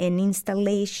an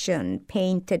installation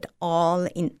painted all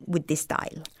in with this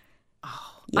style.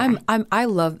 Yeah. I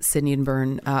love Sydney and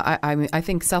Byrne. I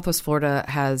think Southwest Florida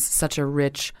has such a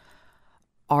rich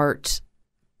art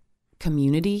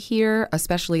community here,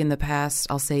 especially in the past,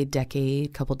 I'll say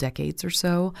couple decades or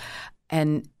so.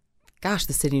 And gosh,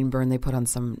 the Sydney and Byrne, they put on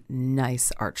some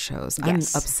nice art shows. Yes. I'm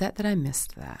upset that I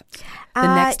missed that.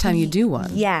 The next time you do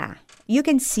one. Yeah. You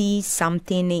can see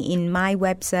something in my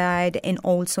website and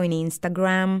also in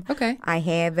Instagram. Okay. I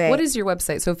have what is your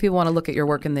website? So if people want to look at your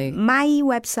work and they... My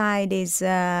website is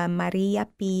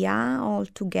Mariapia, all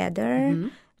together,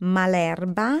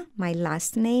 Malerba, my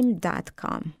last name,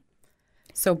 .com.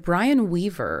 So Brian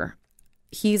Weaver,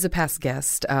 he's a past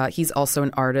guest. He's also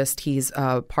an artist. He's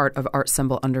part of Art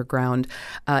Symbol Underground.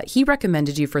 He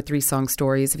recommended you for 3 Song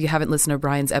Stories. If you haven't listened to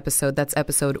Brian's episode, that's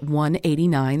episode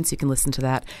 189. So you can listen to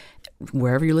that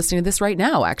wherever you're listening to this right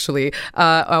now, actually,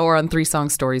 or on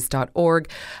 3songstories.org.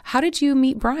 How did you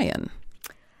meet Brian?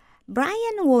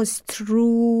 Brian was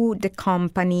through the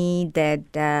company that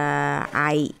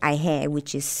I had,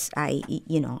 which is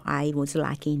I was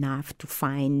lucky enough to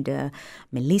find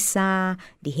Melissa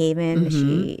DeHaven.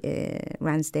 She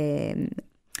runs the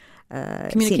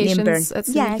communications at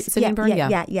Sydney and Byrne.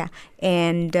 Yeah.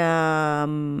 And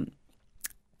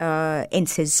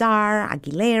Cesar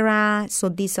Aguilera. So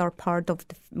these are part of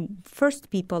the first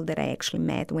people that I actually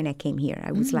met when I came here.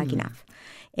 I was lucky enough.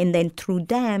 And then through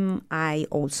them, I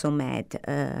also met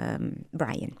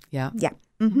Brian. Yeah. Yeah.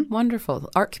 Mm-hmm. Wonderful.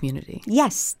 Art community.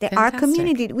 Yes, the art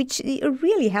community, which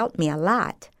really helped me a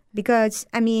lot. Because,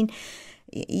 I mean,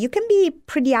 you can be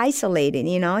pretty isolated,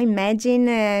 Imagine,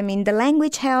 the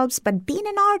language helps, but being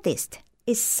an artist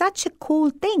is such a cool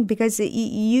thing because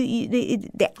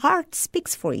the art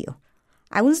speaks for you.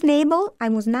 I wasn't able, I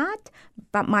was not,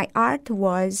 but my art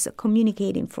was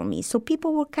communicating for me. So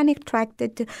people were kind of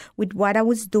attracted with what I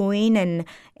was doing, and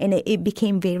it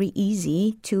became very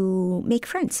easy to make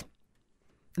friends.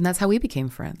 And that's how we became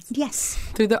friends. Yes.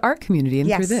 Through the art community and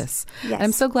through this. Yes. And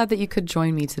I'm so glad that you could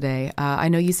join me today. I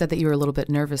know you said that you were a little bit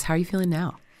nervous. How are you feeling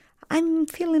now? I'm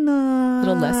feeling a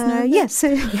little less nervous. Yes.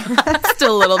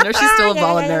 Still a little nervous. She's still a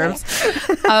ball of nerves.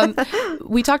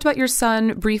 We talked about your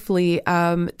son briefly.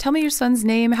 Tell me your son's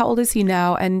name. How old is he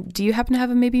now? And do you happen to have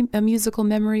maybe a musical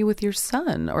memory with your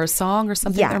son or a song or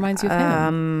something that reminds you of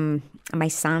him? My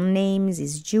son's name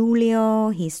is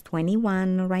Giulio. He's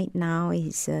 21 right now.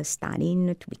 He's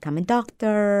studying to become a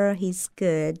doctor. He's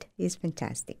good. He's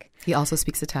fantastic. He also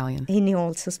speaks Italian. And he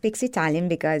also speaks Italian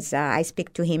because I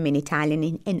speak to him in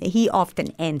Italian, and he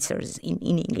often answers in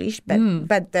English,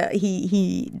 but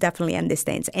he definitely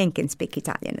understands and can speak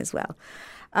Italian as well.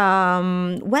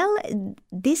 Well,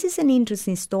 this is an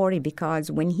interesting story because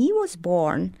when he was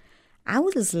born, I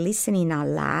was listening a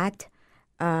lot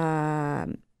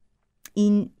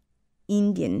in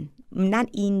Indian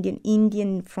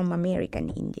from American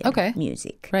Indian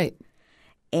music. Right.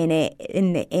 And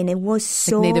it was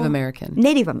so... Like Native American.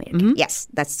 Native American, yes,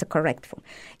 that's the correct form.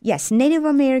 Yes, Native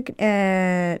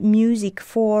American music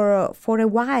for a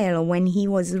while when he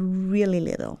was really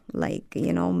little, like,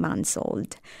 months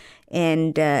old.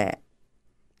 And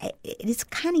it's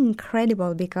kind of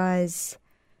incredible because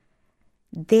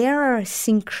there are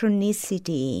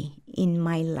synchronicity in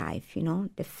my life,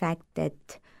 the fact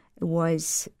that it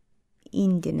was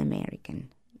Indian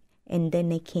American. And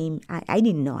then I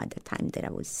didn't know at the time that I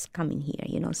was coming here,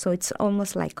 So it's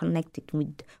almost like connected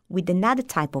with another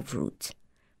type of root.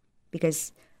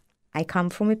 Because I come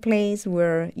from a place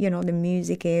where, the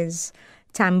music is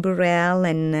tambourelle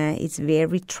and it's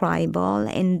very tribal.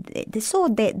 And so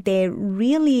the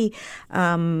really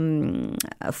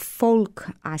folk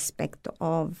aspect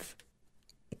of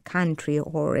country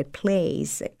or a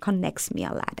place connects me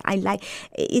a lot. I like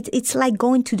it. It's like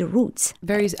going to the roots.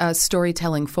 Very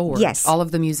storytelling forward. Yes. All of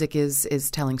the music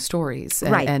is telling stories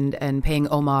Right. and paying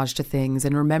homage to things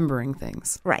and remembering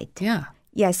things. Right. Yeah.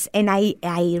 Yes, and I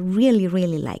really,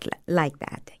 really like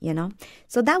that,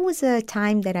 So that was a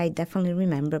time that I definitely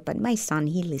remember. But my son,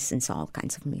 he listens to all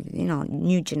kinds of music.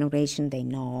 New generation, they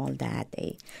know all that.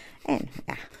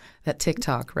 That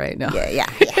TikTok, right? No.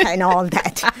 Yeah, and all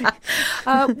that.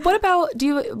 What about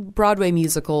Broadway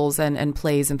musicals and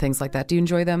plays and things like that? Do you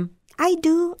enjoy them? I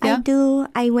do. Yeah? I do.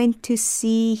 I went to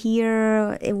see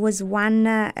here. It was one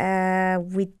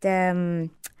with.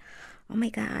 Oh my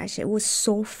gosh, it was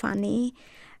so funny.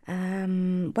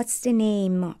 What's the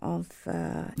name of...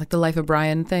 Like the Life of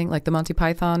Brian thing, like the Monty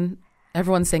Python?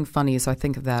 Everyone's saying funny, so I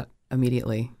think of that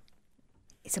immediately.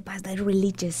 It's about the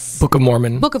religious... Book of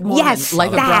Mormon. Book of Mormon, yes, Life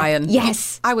of Brian.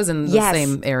 Yes. I was in the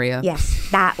same area. Yes,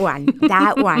 that one.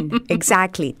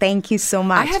 Exactly. Thank you so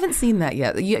much. I haven't seen that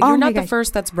yet. You're Oh my not the gosh.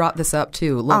 first that's brought this up,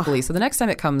 too, locally. So the next time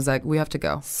it comes, we have to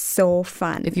go. So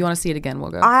fun. If you want to see it again,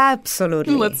 we'll go.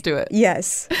 Absolutely. Let's do it.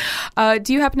 Yes.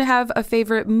 Do you happen to have a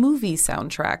favorite movie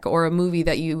soundtrack or a movie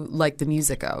that you like the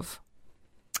music of?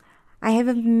 I have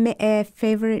a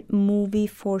favorite movie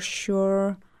for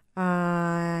sure.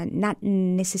 Not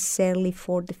necessarily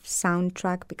for the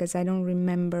soundtrack because I don't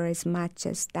remember as much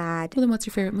as that. Well, then what's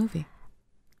your favorite movie?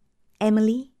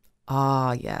 Emily.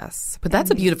 Ah, yes. But that's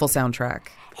a beautiful soundtrack.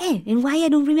 Hey, and why I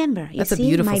don't remember? That's a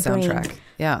beautiful soundtrack.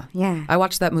 Yeah. Yeah. I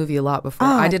watched that movie a lot before.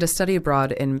 Oh. I did a study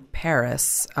abroad in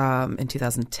Paris in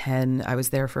 2010. I was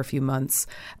there for a few months.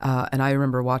 And I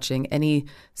remember watching any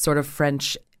sort of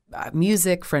French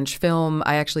music, French film.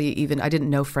 I didn't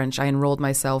know French. I enrolled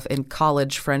myself in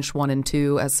college French 1 and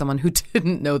 2 as someone who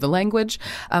didn't know the language.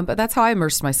 But that's how I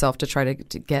immersed myself to try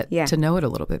to get to know it a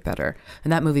little bit better.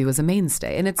 And that movie was a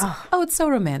mainstay. And it's so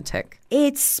romantic.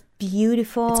 It's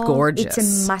beautiful. It's gorgeous. It's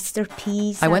a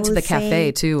masterpiece. I went to would the cafe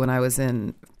say. too when I was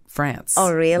in France.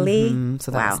 Oh, really?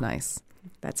 So that was nice.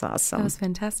 That's awesome. That was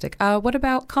fantastic. What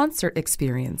about concert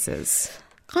experiences?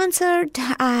 Concert,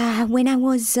 when I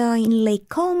was in Lake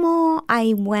Como,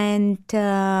 I went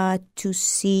to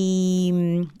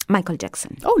see Michael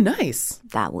Jackson. Oh, nice.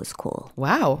 That was cool.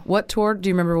 Wow. What tour? Do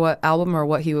you remember what album or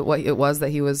what it was that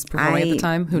he was performing at the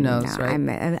time? Who knows, right?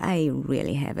 I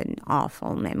really have an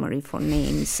awful memory for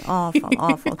names. Awful.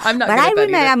 I'm not but good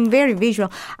at that either. I'm very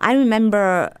visual. I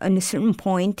remember at a certain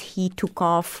point he took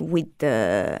off with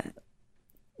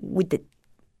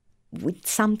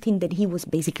something that he was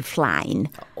basically flying.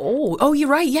 Oh, you're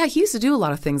right. Yeah, he used to do a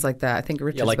lot of things like that. I think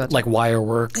Richard's about to... like wire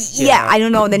work. Yeah, I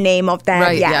don't know the name of that.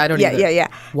 Right, yeah, I don't either. Yeah.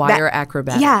 Wire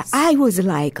acrobatics. Yeah, I was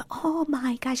like, oh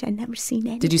my gosh, I've never seen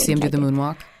anything. Did you see him do like the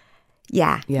moonwalk?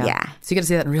 Yeah. So you got to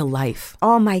see that in real life.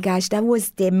 Oh my gosh, that was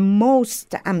the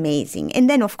most amazing. And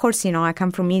then, of course, I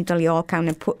come from Italy, all kind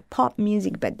of pop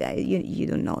music, but you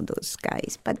don't know those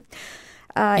guys. But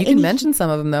you can mention some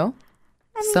of them, though.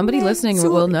 Somebody listening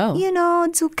will know.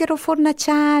 Zucchero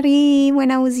Fornaciari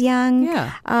when I was young.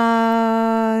 Yeah.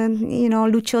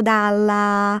 Lucio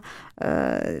Dalla,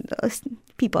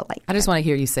 people like I just want to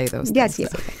hear you say those Yes,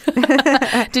 things.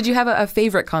 yes. Did you have a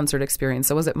favorite concert experience?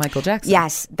 So was it Michael Jackson?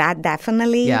 Yes, that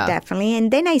definitely.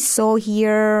 And then I saw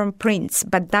here Prince,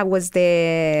 but that was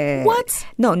the... What?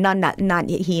 No, not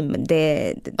him.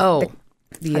 How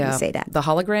do you say that? The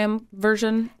hologram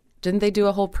version? Didn't they do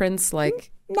a whole Prince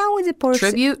Now is a person.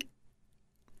 tribute?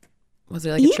 Was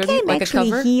it like a tribute? Like a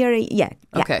cover? Hear, yeah.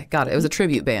 Okay, got it. It was a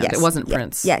tribute band. Yes, It wasn't yeah,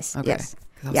 Prince. yes, Okay. yes.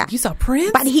 I was like, you saw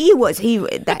Prince? But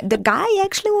the guy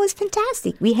actually was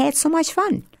fantastic. We had so much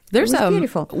fun. There's it was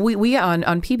beautiful. We on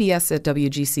PBS at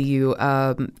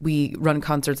WGCU we run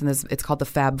concerts and it's called the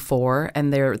Fab Four,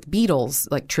 and they're the Beatles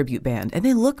tribute band, and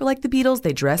they look like the Beatles,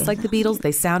 they dress like the Beatles,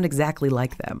 they sound exactly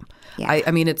like them. Yeah.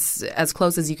 I mean it's as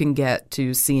close as you can get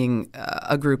to seeing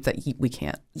a group that we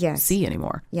can't see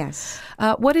anymore. Yes.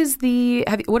 What is the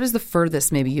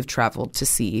furthest maybe you've traveled to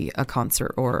see a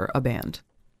concert or a band?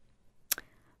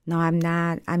 No, I'm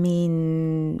not. I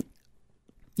mean,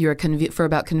 You're for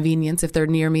about convenience. If they're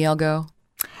near me, I'll go.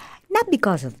 not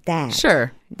because of that.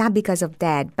 Sure. Not because of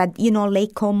that. But,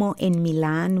 Lake Como in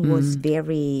Milan was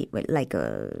very, like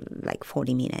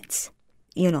 40 minutes,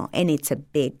 and it's a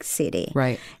big city.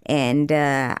 Right. And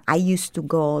I used to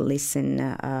go listen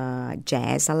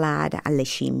jazz a lot at Le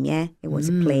Scimmie. It was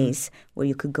a place where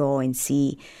you could go and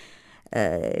see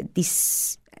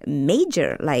this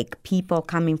major people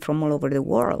coming from all over the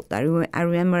world. I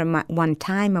remember one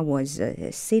time I was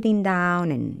sitting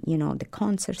down and the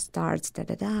concert starts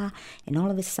and all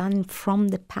of a sudden from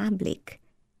the public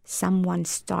someone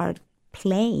started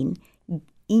playing,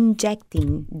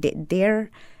 injecting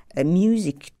their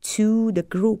music to the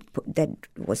group that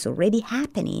was already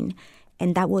happening,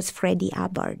 and that was Freddie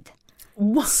Hubbard.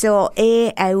 So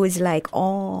I was like,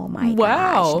 oh my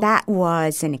gosh, that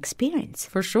was an experience.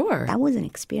 For sure. That was an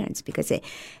experience because it's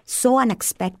so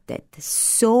unexpected,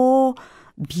 so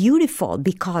beautiful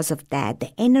because of that. The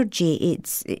energy,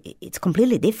 it's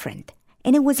completely different.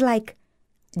 And it was like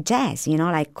jazz,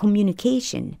 like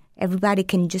communication. Everybody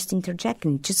can just interject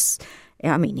and just,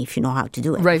 if you know how to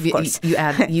do it, right? Of course. You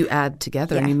add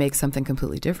together and you make something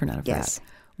completely different out of that.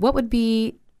 What would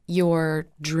be your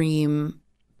dream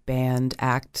band,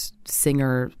 act,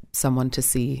 singer, someone to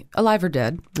see, alive or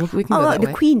dead? We can go that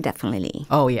way. Queen, definitely.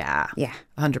 Oh, yeah. Yeah.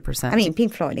 100%.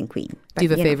 Pink Floyd and Queen. Do you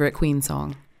have a favorite Queen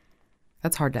song?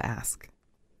 That's hard to ask.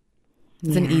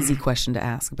 It's an easy question to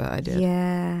ask, but I did.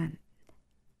 Yeah.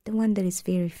 The one that is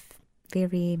very,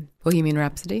 very... Bohemian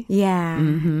Rhapsody? Yeah.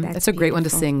 Mm-hmm. That's a great one to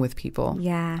sing with people.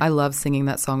 Yeah. I love singing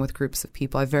that song with groups of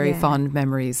people. I have very fond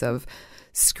memories of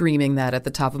screaming that at the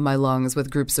top of my lungs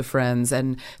with groups of friends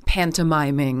and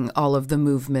pantomiming all of the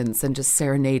movements and just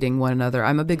serenading one another.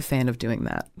 I'm a big fan of doing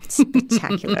that.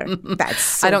 Spectacular. That's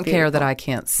so I don't beautiful. care that I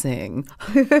can't sing.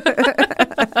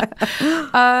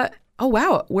 Oh,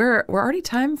 wow. We're already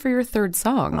time for your third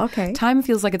song. Okay. Time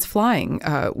feels like it's flying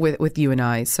with you and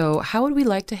I. So how would we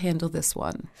like to handle this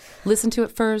one? Listen to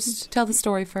it first? Tell the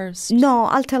story first? No,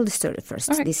 I'll tell the story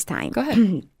first this time. Go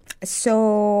ahead.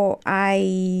 So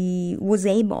I was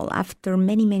able, after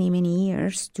many, many, many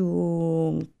years,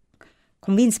 to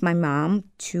convince my mom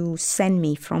to send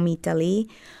me from Italy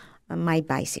my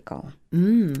bicycle.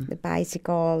 The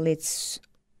bicycle, it's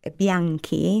a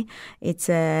Bianchi. It's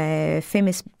a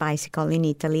famous bicycle in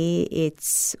Italy.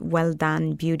 It's well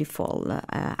done, beautiful,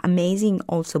 amazing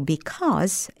also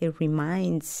because it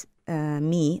reminds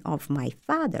me of my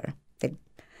father that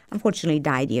unfortunately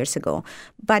died years ago.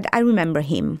 But I remember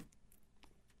him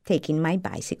taking my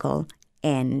bicycle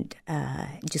and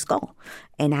just go.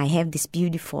 And I have this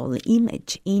beautiful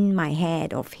image in my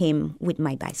head of him with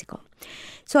my bicycle.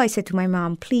 So I said to my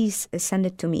mom, please send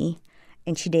it to me.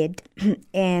 And she did.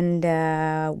 And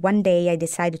one day I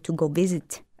decided to go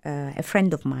visit a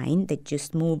friend of mine that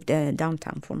just moved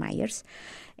downtown Fort Myers.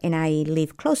 And I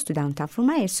live close to downtown Fort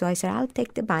Myers. So I said, I'll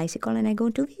take the bicycle and I go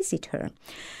to visit her.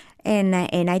 And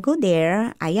I go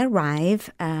there, I arrive,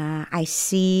 I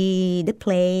see the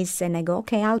place, and I go,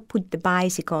 okay, I'll put the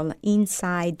bicycle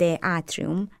inside the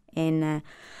atrium. And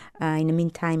in the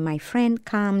meantime, my friend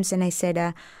comes, and I said,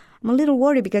 I'm a little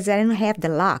worried because I don't have the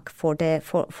lock for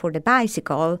the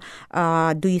bicycle.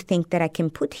 Do you think that I can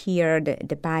put here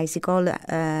the bicycle?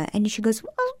 And she goes,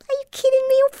 well, are you kidding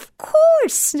me? Of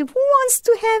course. Who wants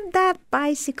to have that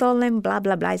bicycle? And blah,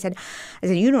 blah, blah. I said,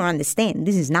 you don't understand.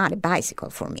 This is not a bicycle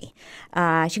for me.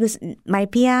 She goes,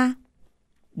 Mariapia,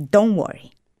 don't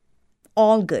worry.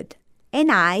 All good. And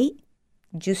I,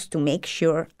 just to make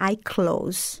sure, I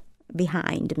close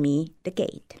behind me the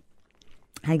gate.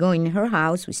 I go in her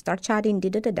house, we start chatting,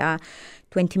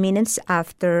 20 minutes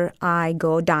after, I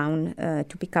go down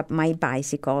to pick up my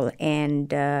bicycle,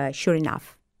 and sure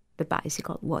enough, the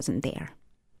bicycle wasn't there.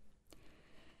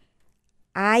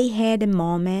 I had a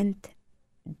moment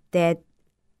that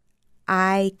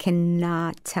I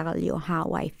cannot tell you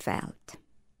how I felt.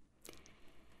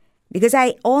 Because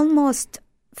I almost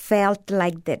felt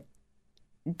like that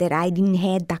I didn't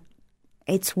have that.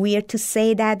 It's weird to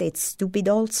say that. It's stupid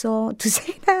also to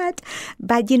say that.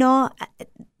 But,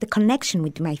 the connection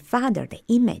with my father, the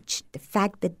image, the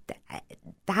fact that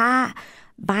that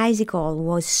bicycle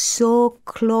was so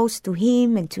close to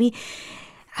him and to me,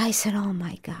 I said, oh,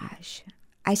 my gosh.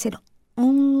 I said,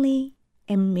 only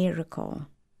a miracle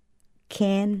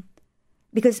can,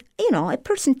 because, a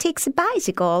person takes a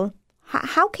bicycle.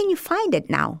 How can you find it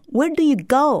now? Where do you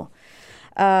go?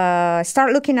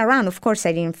 Start looking around. Of course,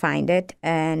 I didn't find it.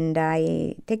 And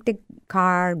I take the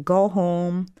car, go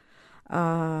home,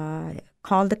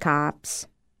 call the cops.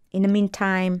 In the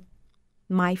meantime,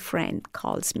 my friend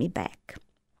calls me back.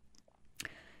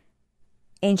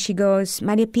 And she goes,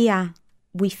 Mariapia,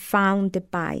 we found the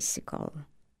bicycle.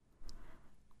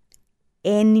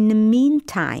 And in the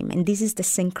meantime, and this is the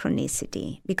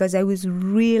synchronicity, because I was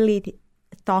really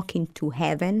talking to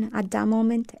heaven at that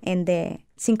moment, and the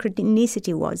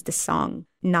synchronicity was the song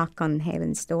Knock on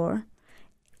Heaven's Door.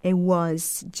 It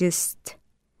was just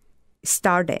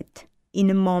started in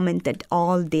a moment that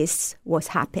all this was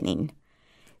happening.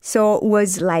 So it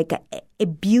was like a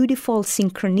beautiful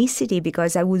synchronicity,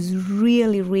 because I was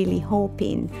really, really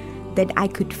hoping that I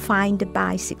could find the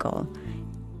bicycle.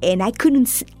 And I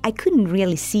couldn't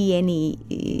really see any,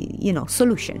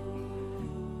 solution.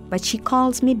 But she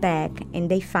calls me back,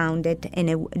 and they found it,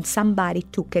 and somebody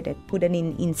took it and put it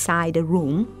inside a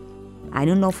room. I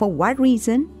don't know for what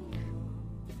reason.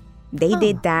 They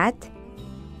did that.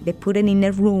 They put it in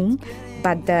a room,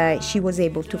 but she was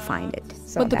able to find it.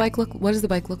 So What does the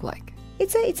bike look like?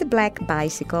 It's a black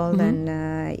bicycle, and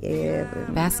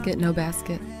basket, no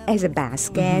basket. As a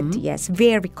basket, yes,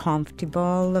 very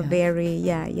comfortable, very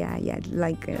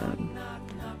like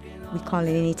we call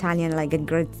it in Italian like a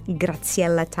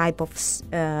graziella type of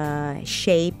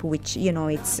shape, which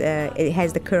it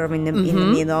has the curve in the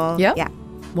middle. Yep. Yeah.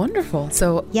 Wonderful.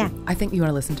 So Yeah. I think you want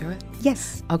to listen to it.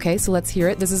 Yes. Okay, so let's hear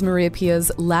it. This is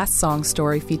Mariapia's last song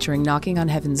story featuring Knocking on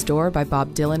Heaven's Door by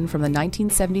Bob Dylan from the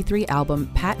 1973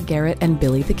 album Pat Garrett and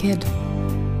Billy the Kid.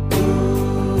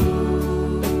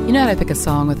 You know how to pick a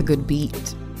song with a good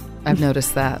beat. I've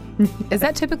noticed that. Is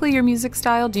that typically your music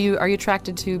style? Are you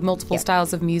attracted to multiple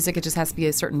styles of music? It just has to be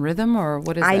a certain rhythm, or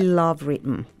what is it? I love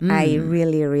rhythm. I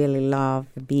really, really love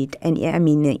the beat. And I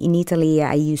mean, in Italy,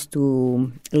 I used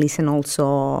to listen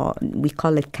also, we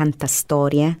call it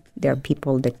cantastoria. There are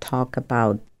people that talk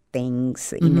about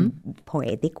things in a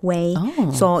poetic way.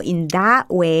 Oh. So in that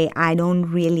way, I don't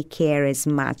really care as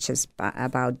much as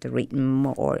about the rhythm,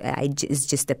 or it's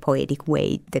just a poetic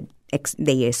way that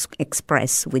they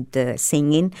express with the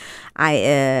singing.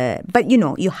 But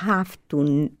you have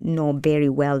to know very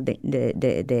well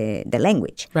the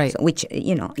language, right? So, which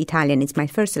Italian is my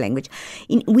first language.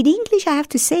 With English, I have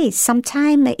to say,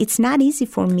 sometimes it's not easy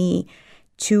for me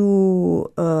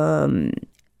to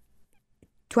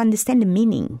understand the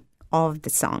meaning of the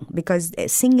song, because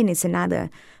singing is another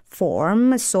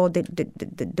form, so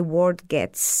the word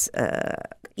gets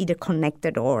either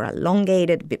connected or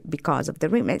elongated because of the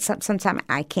rhythm. Sometimes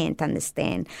I can't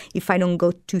understand if I don't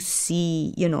go to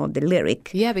see, the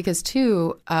lyric. Yeah, because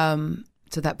to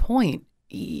that point,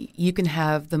 you can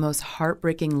have the most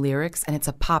heartbreaking lyrics and it's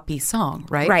a poppy song,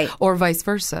 right? Right. Or vice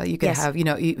versa. You can have,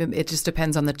 it just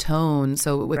depends on the tone.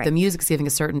 So if the music's giving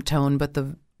a certain tone, but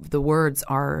the words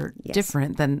are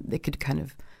different, then they could kind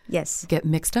of get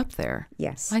mixed up there.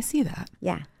 Yes. I see that.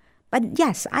 Yeah. But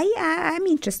yes, I'm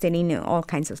interested in all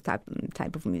kinds of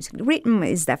type of music. Rhythm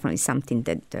is definitely something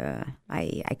that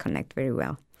I connect very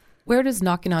well. Where does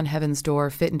Knocking on Heaven's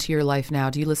Door fit into your life now?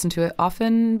 Do you listen to it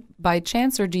often by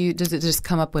chance, or does it just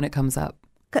come up when it comes up?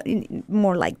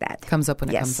 More like that. Comes up when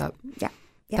it comes up. Yeah.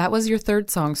 Yeah. That was your third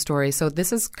song story. So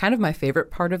this is kind of my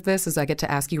favorite part of this, is I get to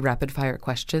ask you rapid fire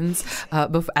questions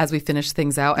as we finish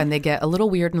things out, and they get a little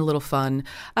weird and a little fun.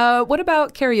 What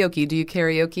about karaoke? Do you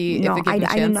karaoke? No, if you I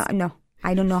chance? don't know. No,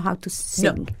 I don't know how to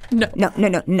sing.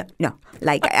 No.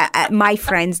 Like my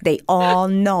friends, they all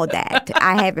know that.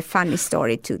 I have a funny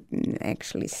story to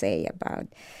actually say about.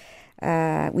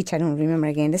 Which I don't remember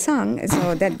again the song,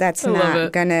 so that's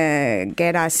not gonna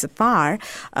get us far.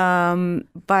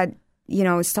 But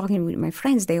I was talking with my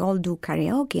friends. They all do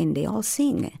karaoke and they all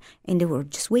sing, and they were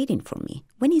just waiting for me.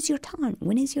 When is your time?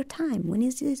 When is your time? When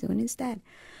is this? When is that?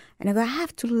 And I go, I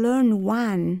have to learn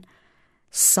one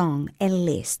song at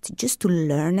least, just to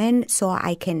learn it, so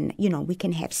I can, we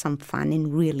can have some fun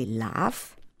and really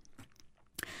laugh.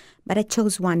 But I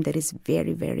chose one that is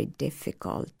very, very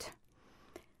difficult.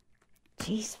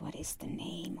 Jeez, what is the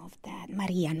name of that?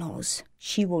 Maria knows.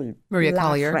 She will Maria laugh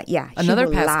Collier. Right, yeah. Another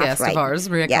past guest of ours,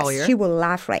 Maria Collier. Yes, she will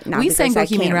laugh right now. We sang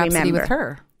Bohemian Rhapsody remember. with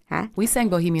her. Huh? We sang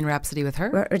Bohemian Rhapsody with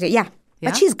her. Yeah.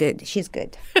 But she's good. She's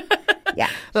good. Yeah.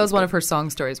 That was one of her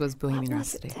song stories, was Bohemian What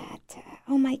was Rhapsody. That?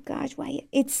 Oh my gosh, why?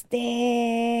 It's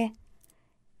the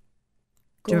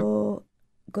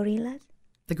Gorillas.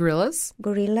 The Gorillas?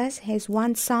 Gorillas has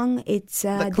one song. It's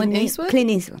Clint Eastwood?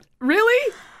 Clint Eastwood.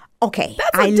 Really? Okay.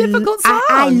 That's a difficult song.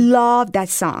 I love that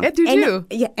song. Yeah, do you?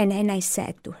 Yeah, and then I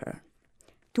said to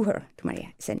Maria,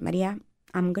 I said, Maria,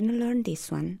 I'm going to learn this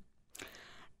one.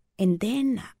 And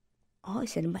then, I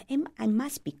said, I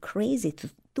must be crazy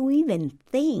to even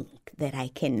think that I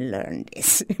can learn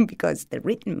this because the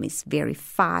rhythm is very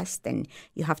fast and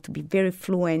you have to be very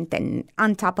fluent and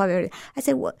on top of it. I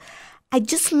said, well, I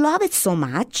just love it so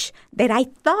much that I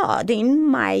thought in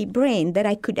my brain that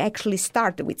I could actually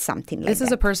start with something like that. This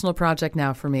is a personal project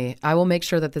now for me. I will make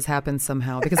sure that this happens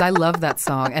somehow because I love that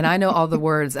song and I know all the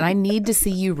words and I need to see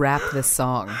you rap this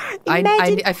song.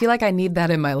 I feel like I need that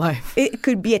in my life. It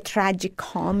could be a tragic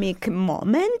comic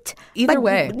moment. Either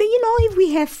way. If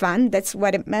we have fun, that's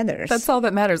what it matters. That's all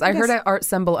that matters. I heard at Art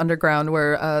Semble Underground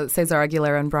where Cesar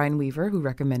Aguilera and Brian Weaver, who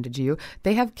recommended you,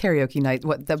 they have karaoke night.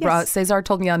 Cesar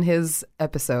told me on his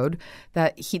episode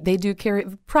that they do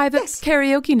private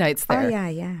karaoke nights there. Oh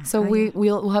yeah. So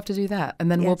we'll have to do that,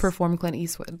 and then we'll perform Clint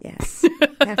Eastwood. Yes,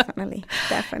 definitely.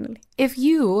 If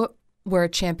you were a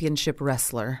championship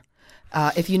wrestler,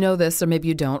 If you know this, or maybe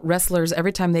you don't, wrestlers,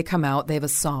 every time they come out, they have a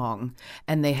song,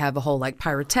 and they have a whole like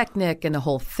pyrotechnic and a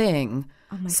whole thing.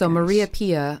 Oh my So gosh.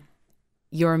 Mariapia,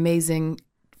 your amazing,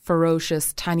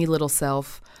 ferocious, tiny little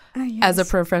self, Yes. as a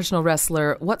professional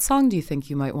wrestler, what song do you think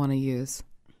you might want to use?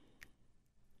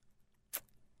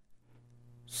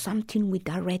 Something with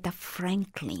Aretha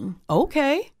Franklin.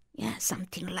 Okay. Yeah,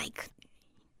 something like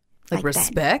Like that.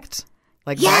 Respect?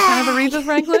 Like that kind of Aretha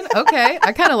Franklin? Okay.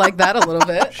 I kind of like that a little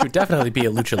bit. She would definitely be a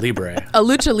lucha libre. A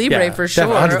lucha libre Yeah, for sure.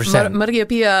 100%.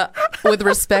 Mariapia with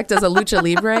respect as a lucha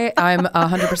libre. I'm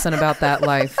 100% about that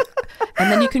life.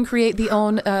 And then you can create the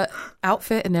own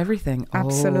outfit and everything.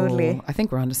 Absolutely. Oh, I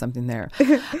think we're onto something there.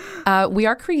 We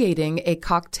are creating a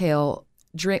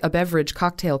beverage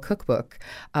cocktail cookbook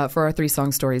for our 3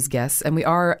 Song Stories guests. And we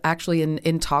are actually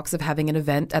in talks of having an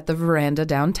event at the Veranda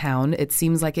downtown. It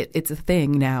seems like it's a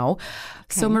thing now.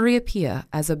 Okay. So Mariapia,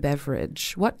 as a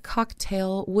beverage, what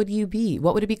cocktail would you be?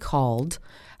 What would it be called?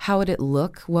 How would it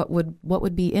look? What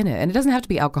would be in it? And it doesn't have to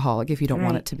be alcoholic if you don't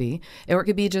want it to be. Or it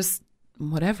could be just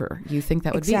whatever you think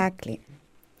that would be. Exactly.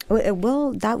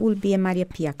 Well, that would be a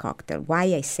Mariapia cocktail. Why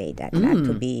I say that? Not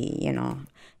to be,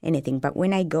 anything. But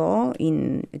when I go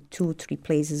in 2-3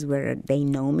 places where they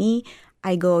know me,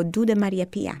 I go, do the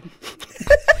Mariapia.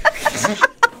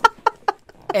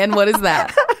 And what is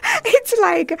that? It's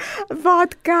like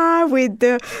vodka with,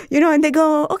 and they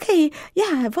go, okay,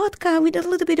 yeah, vodka with a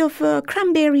little bit of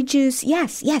cranberry juice.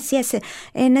 Yes.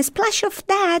 And a splash of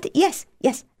that. Yes.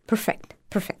 Perfect.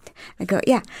 I go,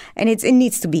 yeah. And it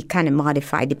needs to be kind of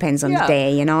modified, depends on the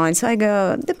day, And so I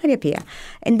go, the Mariapia.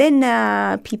 And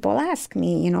then people ask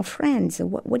me, friends,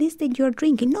 what is that you're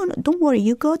drinking? No, don't worry.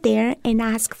 You go there and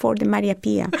ask for the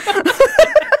Mariapia.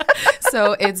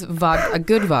 So it's a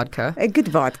good vodka. A good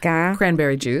vodka.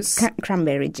 Cranberry juice.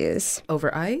 Cranberry juice.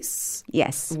 Over ice?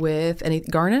 Yes. With any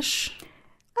garnish?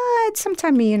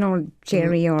 Sometimes,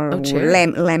 cherry or cherry.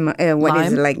 lemon. What Lime?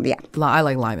 is it like? Yeah. I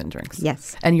like lime in drinks.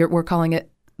 Yes. And we're calling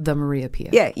it the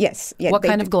Mariapia. Yeah, yes. Yeah, what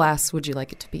kind of glass would you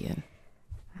like it to be in?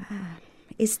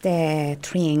 It's the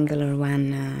triangular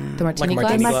one. The martini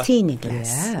like a glass? martini The martini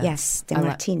glass. Yes, the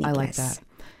martini I glass. like that.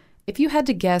 If you had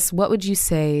to guess, what would you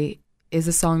say is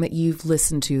a song that you've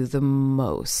listened to the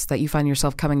most, that you find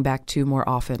yourself coming back to more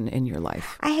often in your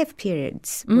life? I have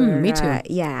periods where, me too.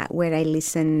 Where I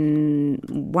listen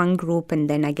one group and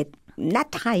then I get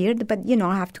not tired, but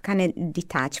I have to kind of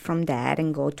detach from that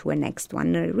and go to a next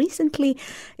one. Recently,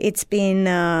 it's been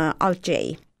Alt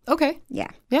J. Okay. Yeah.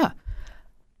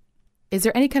 Is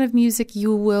there any kind of music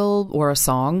or a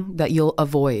song that you'll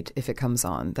avoid if it comes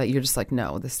on, that you're just like,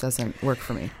 no, this doesn't work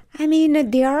for me? I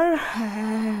mean, there are,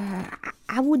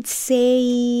 I would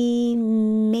say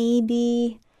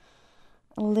maybe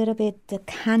a little bit the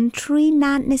country,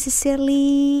 not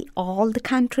necessarily all the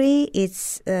country.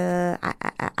 It's, But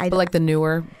like the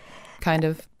newer kind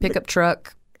of pickup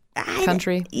truck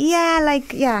country? That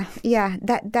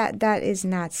is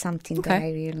not something that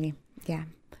I really,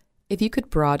 If you could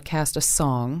broadcast a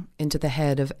song into the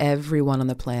head of everyone on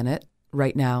the planet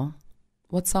right now,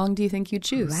 what song do you think you'd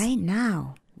choose? Right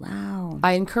now. Wow.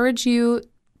 I encourage you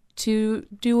to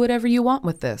do whatever you want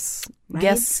with this. Right.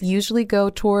 Guests usually go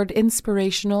toward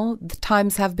inspirational. The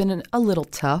times have been a little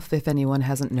tough, if anyone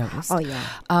hasn't noticed. Oh, yeah.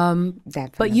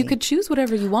 Definitely. But you could choose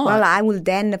whatever you want. Well, I will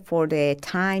then, for the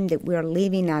time that we're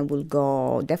living, I will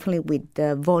go definitely with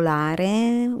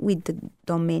Volare, with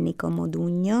Domenico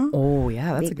Modugno. Oh,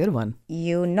 yeah, that's a good one.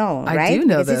 Right? I do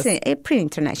know this. this. It's pretty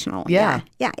international. Yeah.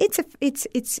 Yeah,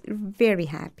 it's very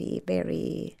happy,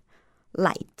 very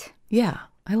light. Yeah,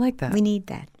 I like that. We need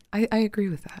that. I agree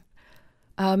with that.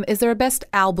 Is there a best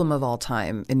album of all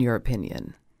time, in your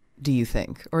opinion, do you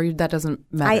think? Or that doesn't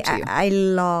matter to you? I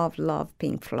love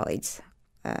Pink Floyd's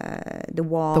The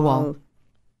Wall. The Wall.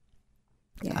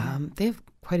 Yeah. They have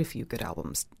quite a few good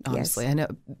albums, honestly. Yes. I know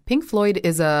Pink Floyd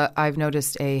is I've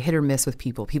noticed a hit or miss with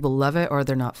people. People love it or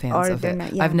they're not fans of it.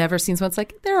 Not, yeah. I've never seen someone that's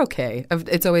like, they're okay.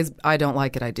 It's always, I don't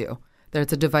like it, I do.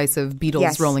 There's a divisive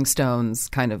Beatles, Rolling Stones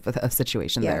kind of a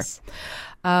situation there.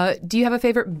 Do you have a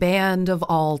favorite band of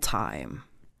all time?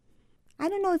 I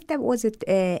don't know if that was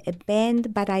a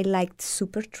band, but I liked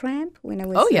Supertramp when I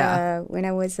was young.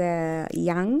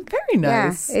 Very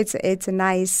nice. Yeah, it's a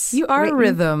nice. You are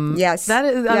rhythm. Yes,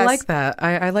 I yes. like that.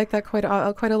 I like that quite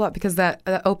a lot because that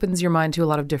opens your mind to a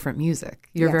lot of different music.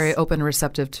 You're very open,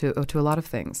 receptive to a lot of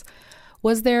things.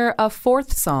 Was there a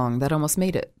fourth song that almost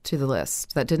made it to the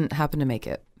list that didn't happen to make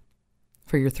it?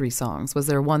 for your 3 songs? Was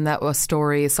there one that was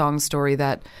a song story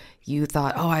that you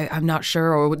thought, I'm not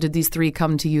sure, or did these 3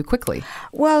 come to you quickly?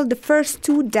 Well, the first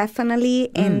 2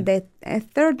 definitely, and the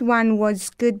third one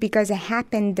was good because it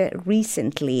happened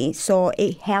recently, so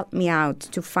it helped me out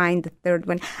to find the third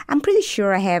one. I'm pretty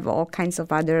sure I have all kinds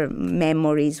of other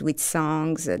memories with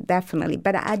songs, definitely,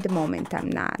 but at the moment I'm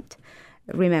not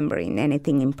remembering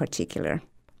anything in particular.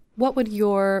 What would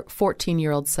your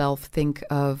 14-year-old self think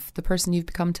of the person you've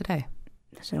become today?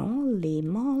 Holy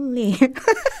moly.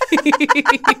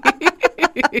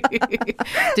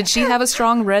 Did she have a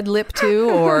strong red lip too,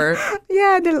 or?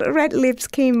 Yeah, the red lips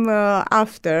came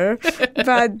after,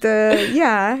 but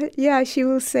yeah, she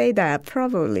will say that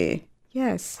probably.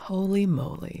 Yes. Holy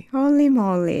moly. Holy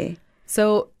moly.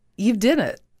 So you did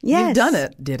it. Yes. You've done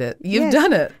it. Did it. You've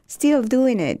done it. Still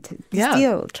doing it. Yeah.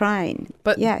 Still trying.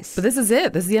 But yes. But this is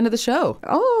it. This is the end of the show.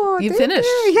 Oh, you finished.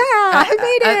 Yeah, I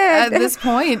made it. At this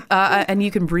point, and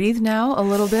you can breathe now a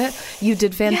little bit. You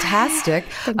did fantastic.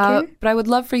 Thank you. But I would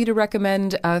love for you to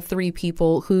recommend 3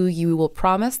 people who you will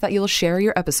promise that you'll share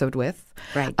your episode with.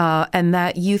 Right. And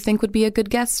that you think would be a good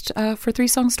guest for 3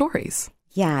 Song Stories.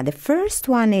 Yeah, the first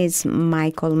one is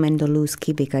Michael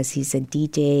Mendolowski because he's a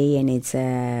DJ and it's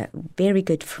a very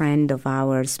good friend of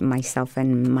ours, myself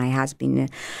and my husband.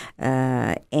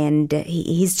 And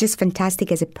he's just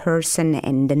fantastic as a person,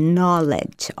 and the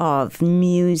knowledge of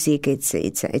music, it's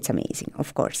amazing,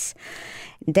 of course.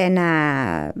 Then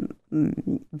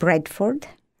Bradford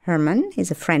Herman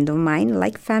is a friend of mine,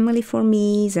 like family for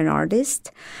me. He's an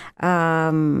artist.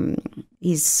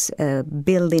 He's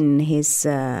building his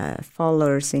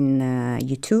followers in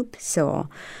YouTube, so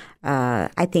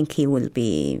I think he will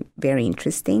be very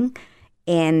interesting.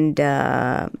 And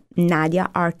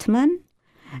Nadia Artman,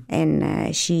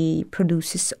 and she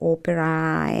produces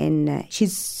opera, and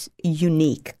she's a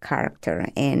unique character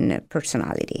and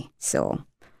personality. So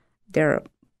they're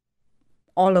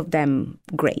all of them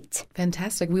great.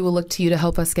 Fantastic. We will look to you to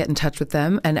help us get in touch with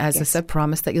them. And as I said,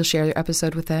 promise that you'll share your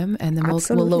episode with them, and then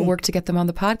we'll work to get them on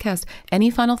the podcast. Any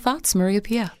final thoughts,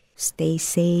 Mariapia? Stay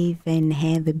safe and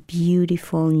have a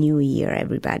beautiful new year,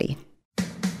 everybody.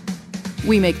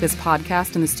 We make this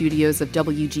podcast in the studios of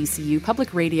WGCU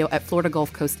Public Radio at Florida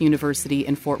Gulf Coast University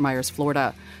in Fort Myers,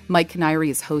 Florida. Mike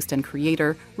Canary is host and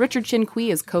creator. Richard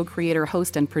Chinqui is co-creator,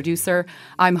 host, and producer.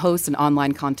 I'm host and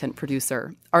online content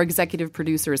producer. Our executive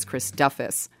producer is Chris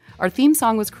Duffus. Our theme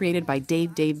song was created by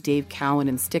Dave Cowan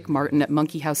and Stick Martin at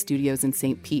Monkey House Studios in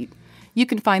St. Pete. You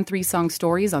can find 3 Song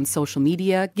Stories on social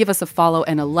media. Give us a follow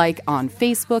and a like on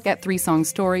Facebook at 3 Song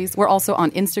Stories. We're also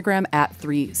on Instagram at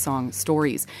 3 Song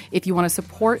Stories. If you want to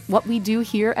support what we do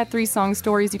here at 3 Song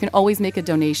Stories, you can always make a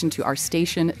donation to our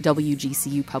station,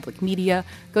 WGCU Public Media.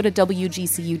 Go to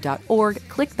WGCU.org,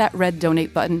 click that red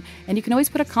donate button, and you can always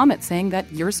put a comment saying that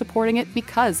you're supporting it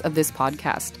because of this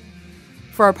podcast.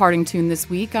 For our parting tune this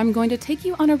week, I'm going to take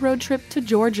you on a road trip to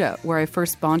Georgia, where I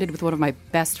first bonded with one of my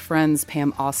best friends,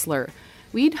 Pam Osler.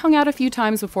 We'd hung out a few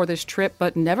times before this trip,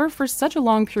 but never for such a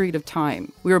long period of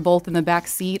time. We were both in the back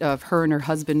seat of her and her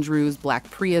husband Drew's black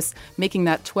Prius, making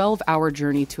that 12-hour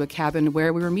journey to a cabin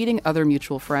where we were meeting other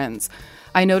mutual friends.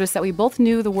 I noticed that we both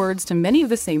knew the words to many of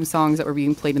the same songs that were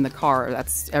being played in the car.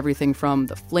 That's everything from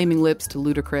The Flaming Lips to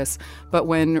Ludacris. But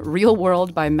when Real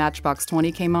World by Matchbox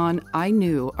 20 came on, I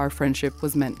knew our friendship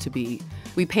was meant to be.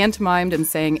 We pantomimed and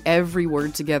sang every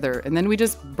word together, and then we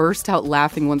just burst out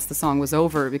laughing once the song was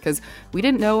over because we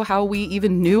didn't know how we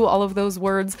even knew all of those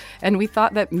words, and we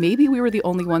thought that maybe we were the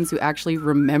only ones who actually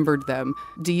remembered them.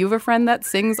 Do you have a friend that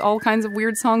sings all kinds of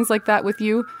weird songs like that with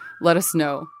you? Let us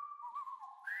know.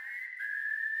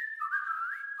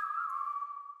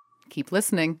 Keep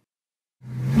listening.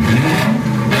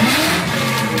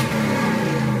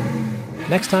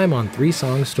 Next time on 3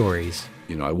 Song Stories.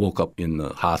 I woke up in the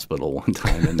hospital one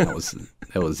time, and that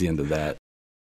was the end of that.